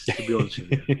gets, to be honest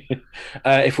with you.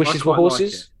 If Wishes Were quite like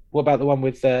Horses, it. what about the one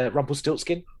with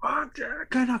Rumpelstiltskin?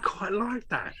 Again, I quite like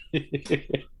that.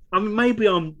 I mean, maybe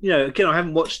I'm, again, I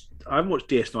haven't watched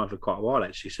DS9 for quite a while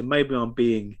actually, so maybe I'm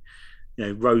being,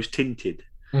 rose tinted.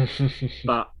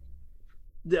 But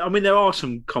I mean, there are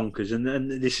some conkers,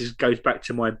 and this goes back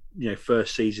to my,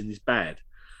 first season is bad.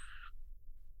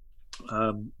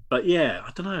 But yeah,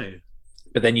 I don't know.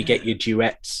 But then you get your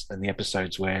duets and the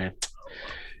episodes where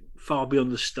Far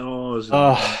Beyond the Stars.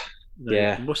 And,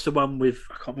 yeah. And what's the one with?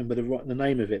 I can't remember the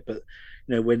name of it, but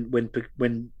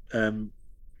when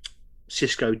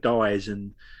Cisco dies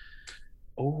and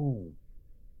what's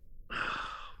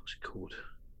it called?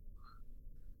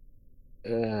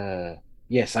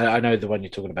 Yes, I know the one you're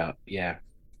talking about. Yeah,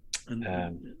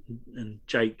 and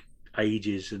Jake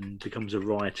ages and becomes a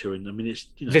writer, and I mean it's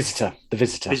the visitor. The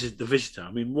Visitor.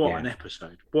 I mean, what an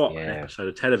episode! What an episode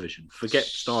of television. Forget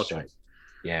Star Trek.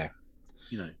 Yeah,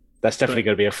 that's definitely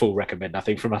going to be a full recommend.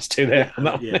 Nothing from us too there.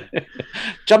 Yeah.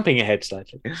 Jumping ahead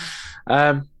slightly.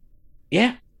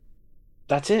 Yeah,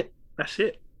 that's it.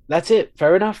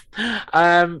 Fair enough.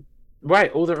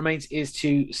 Right, all that remains is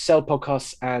to sell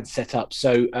podcasts and set up.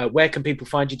 So where can people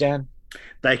find you, Dan?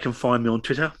 They can find me on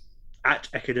Twitter at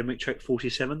Academic Trek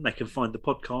 47. They can find the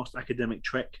podcast Academic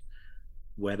Trek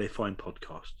where they find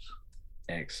podcasts.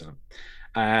 Excellent.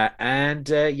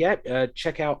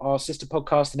 Check out our sister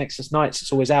podcast, The Nexus Nights.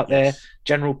 It's always out there.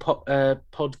 General pod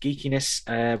geekiness,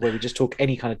 where we just talk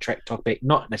any kind of Trek topic,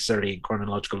 not necessarily in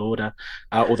chronological order,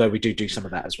 although we do some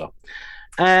of that as well.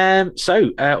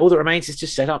 So all that remains is to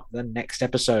set up the next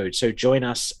episode. So join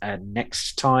us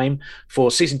next time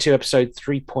for season 2, episode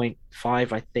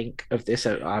 3.5, I think, of this.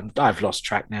 I've lost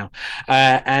track now.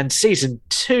 And season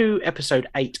 2, episode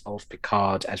 8 of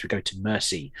Picard, as we go to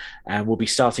Mercy. And we'll be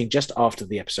starting just after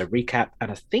the episode recap.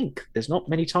 And I think there's not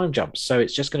many time jumps, so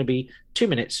it's just going to be 2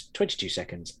 minutes, 22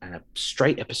 seconds, and a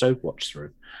straight episode watch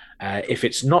through. If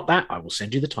it's not that, I will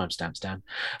send you the timestamps, Dan.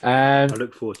 I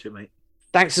look forward to it, mate.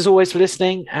 Thanks as always for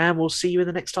listening, and we'll see you in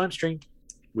the next time stream.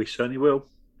 We certainly will.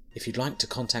 If you'd like to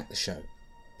contact the show,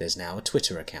 there's now a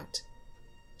Twitter account.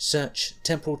 Search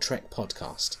Temporal Trek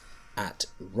Podcast at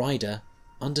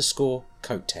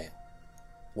rider_coattail,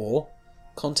 or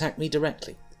contact me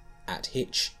directly at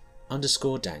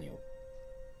hitch_Daniel.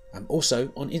 I'm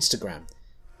also on Instagram,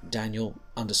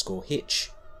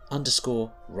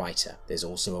 Daniel_Hitch_writer. There's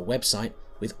also a website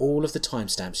with all of the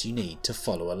timestamps you need to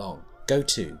follow along. Go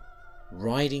to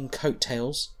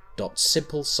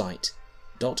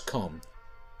ridingcoattails.simplesite.com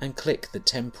and click the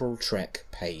Temporal Trek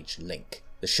page link.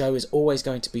 The show is always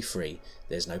going to be free,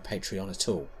 there's no Patreon at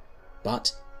all.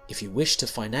 But if you wish to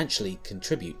financially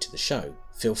contribute to the show,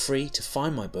 feel free to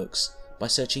find my books by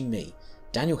searching me,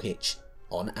 Daniel Hitch,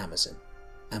 on Amazon.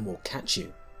 And we'll catch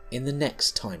you in the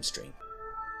next time stream.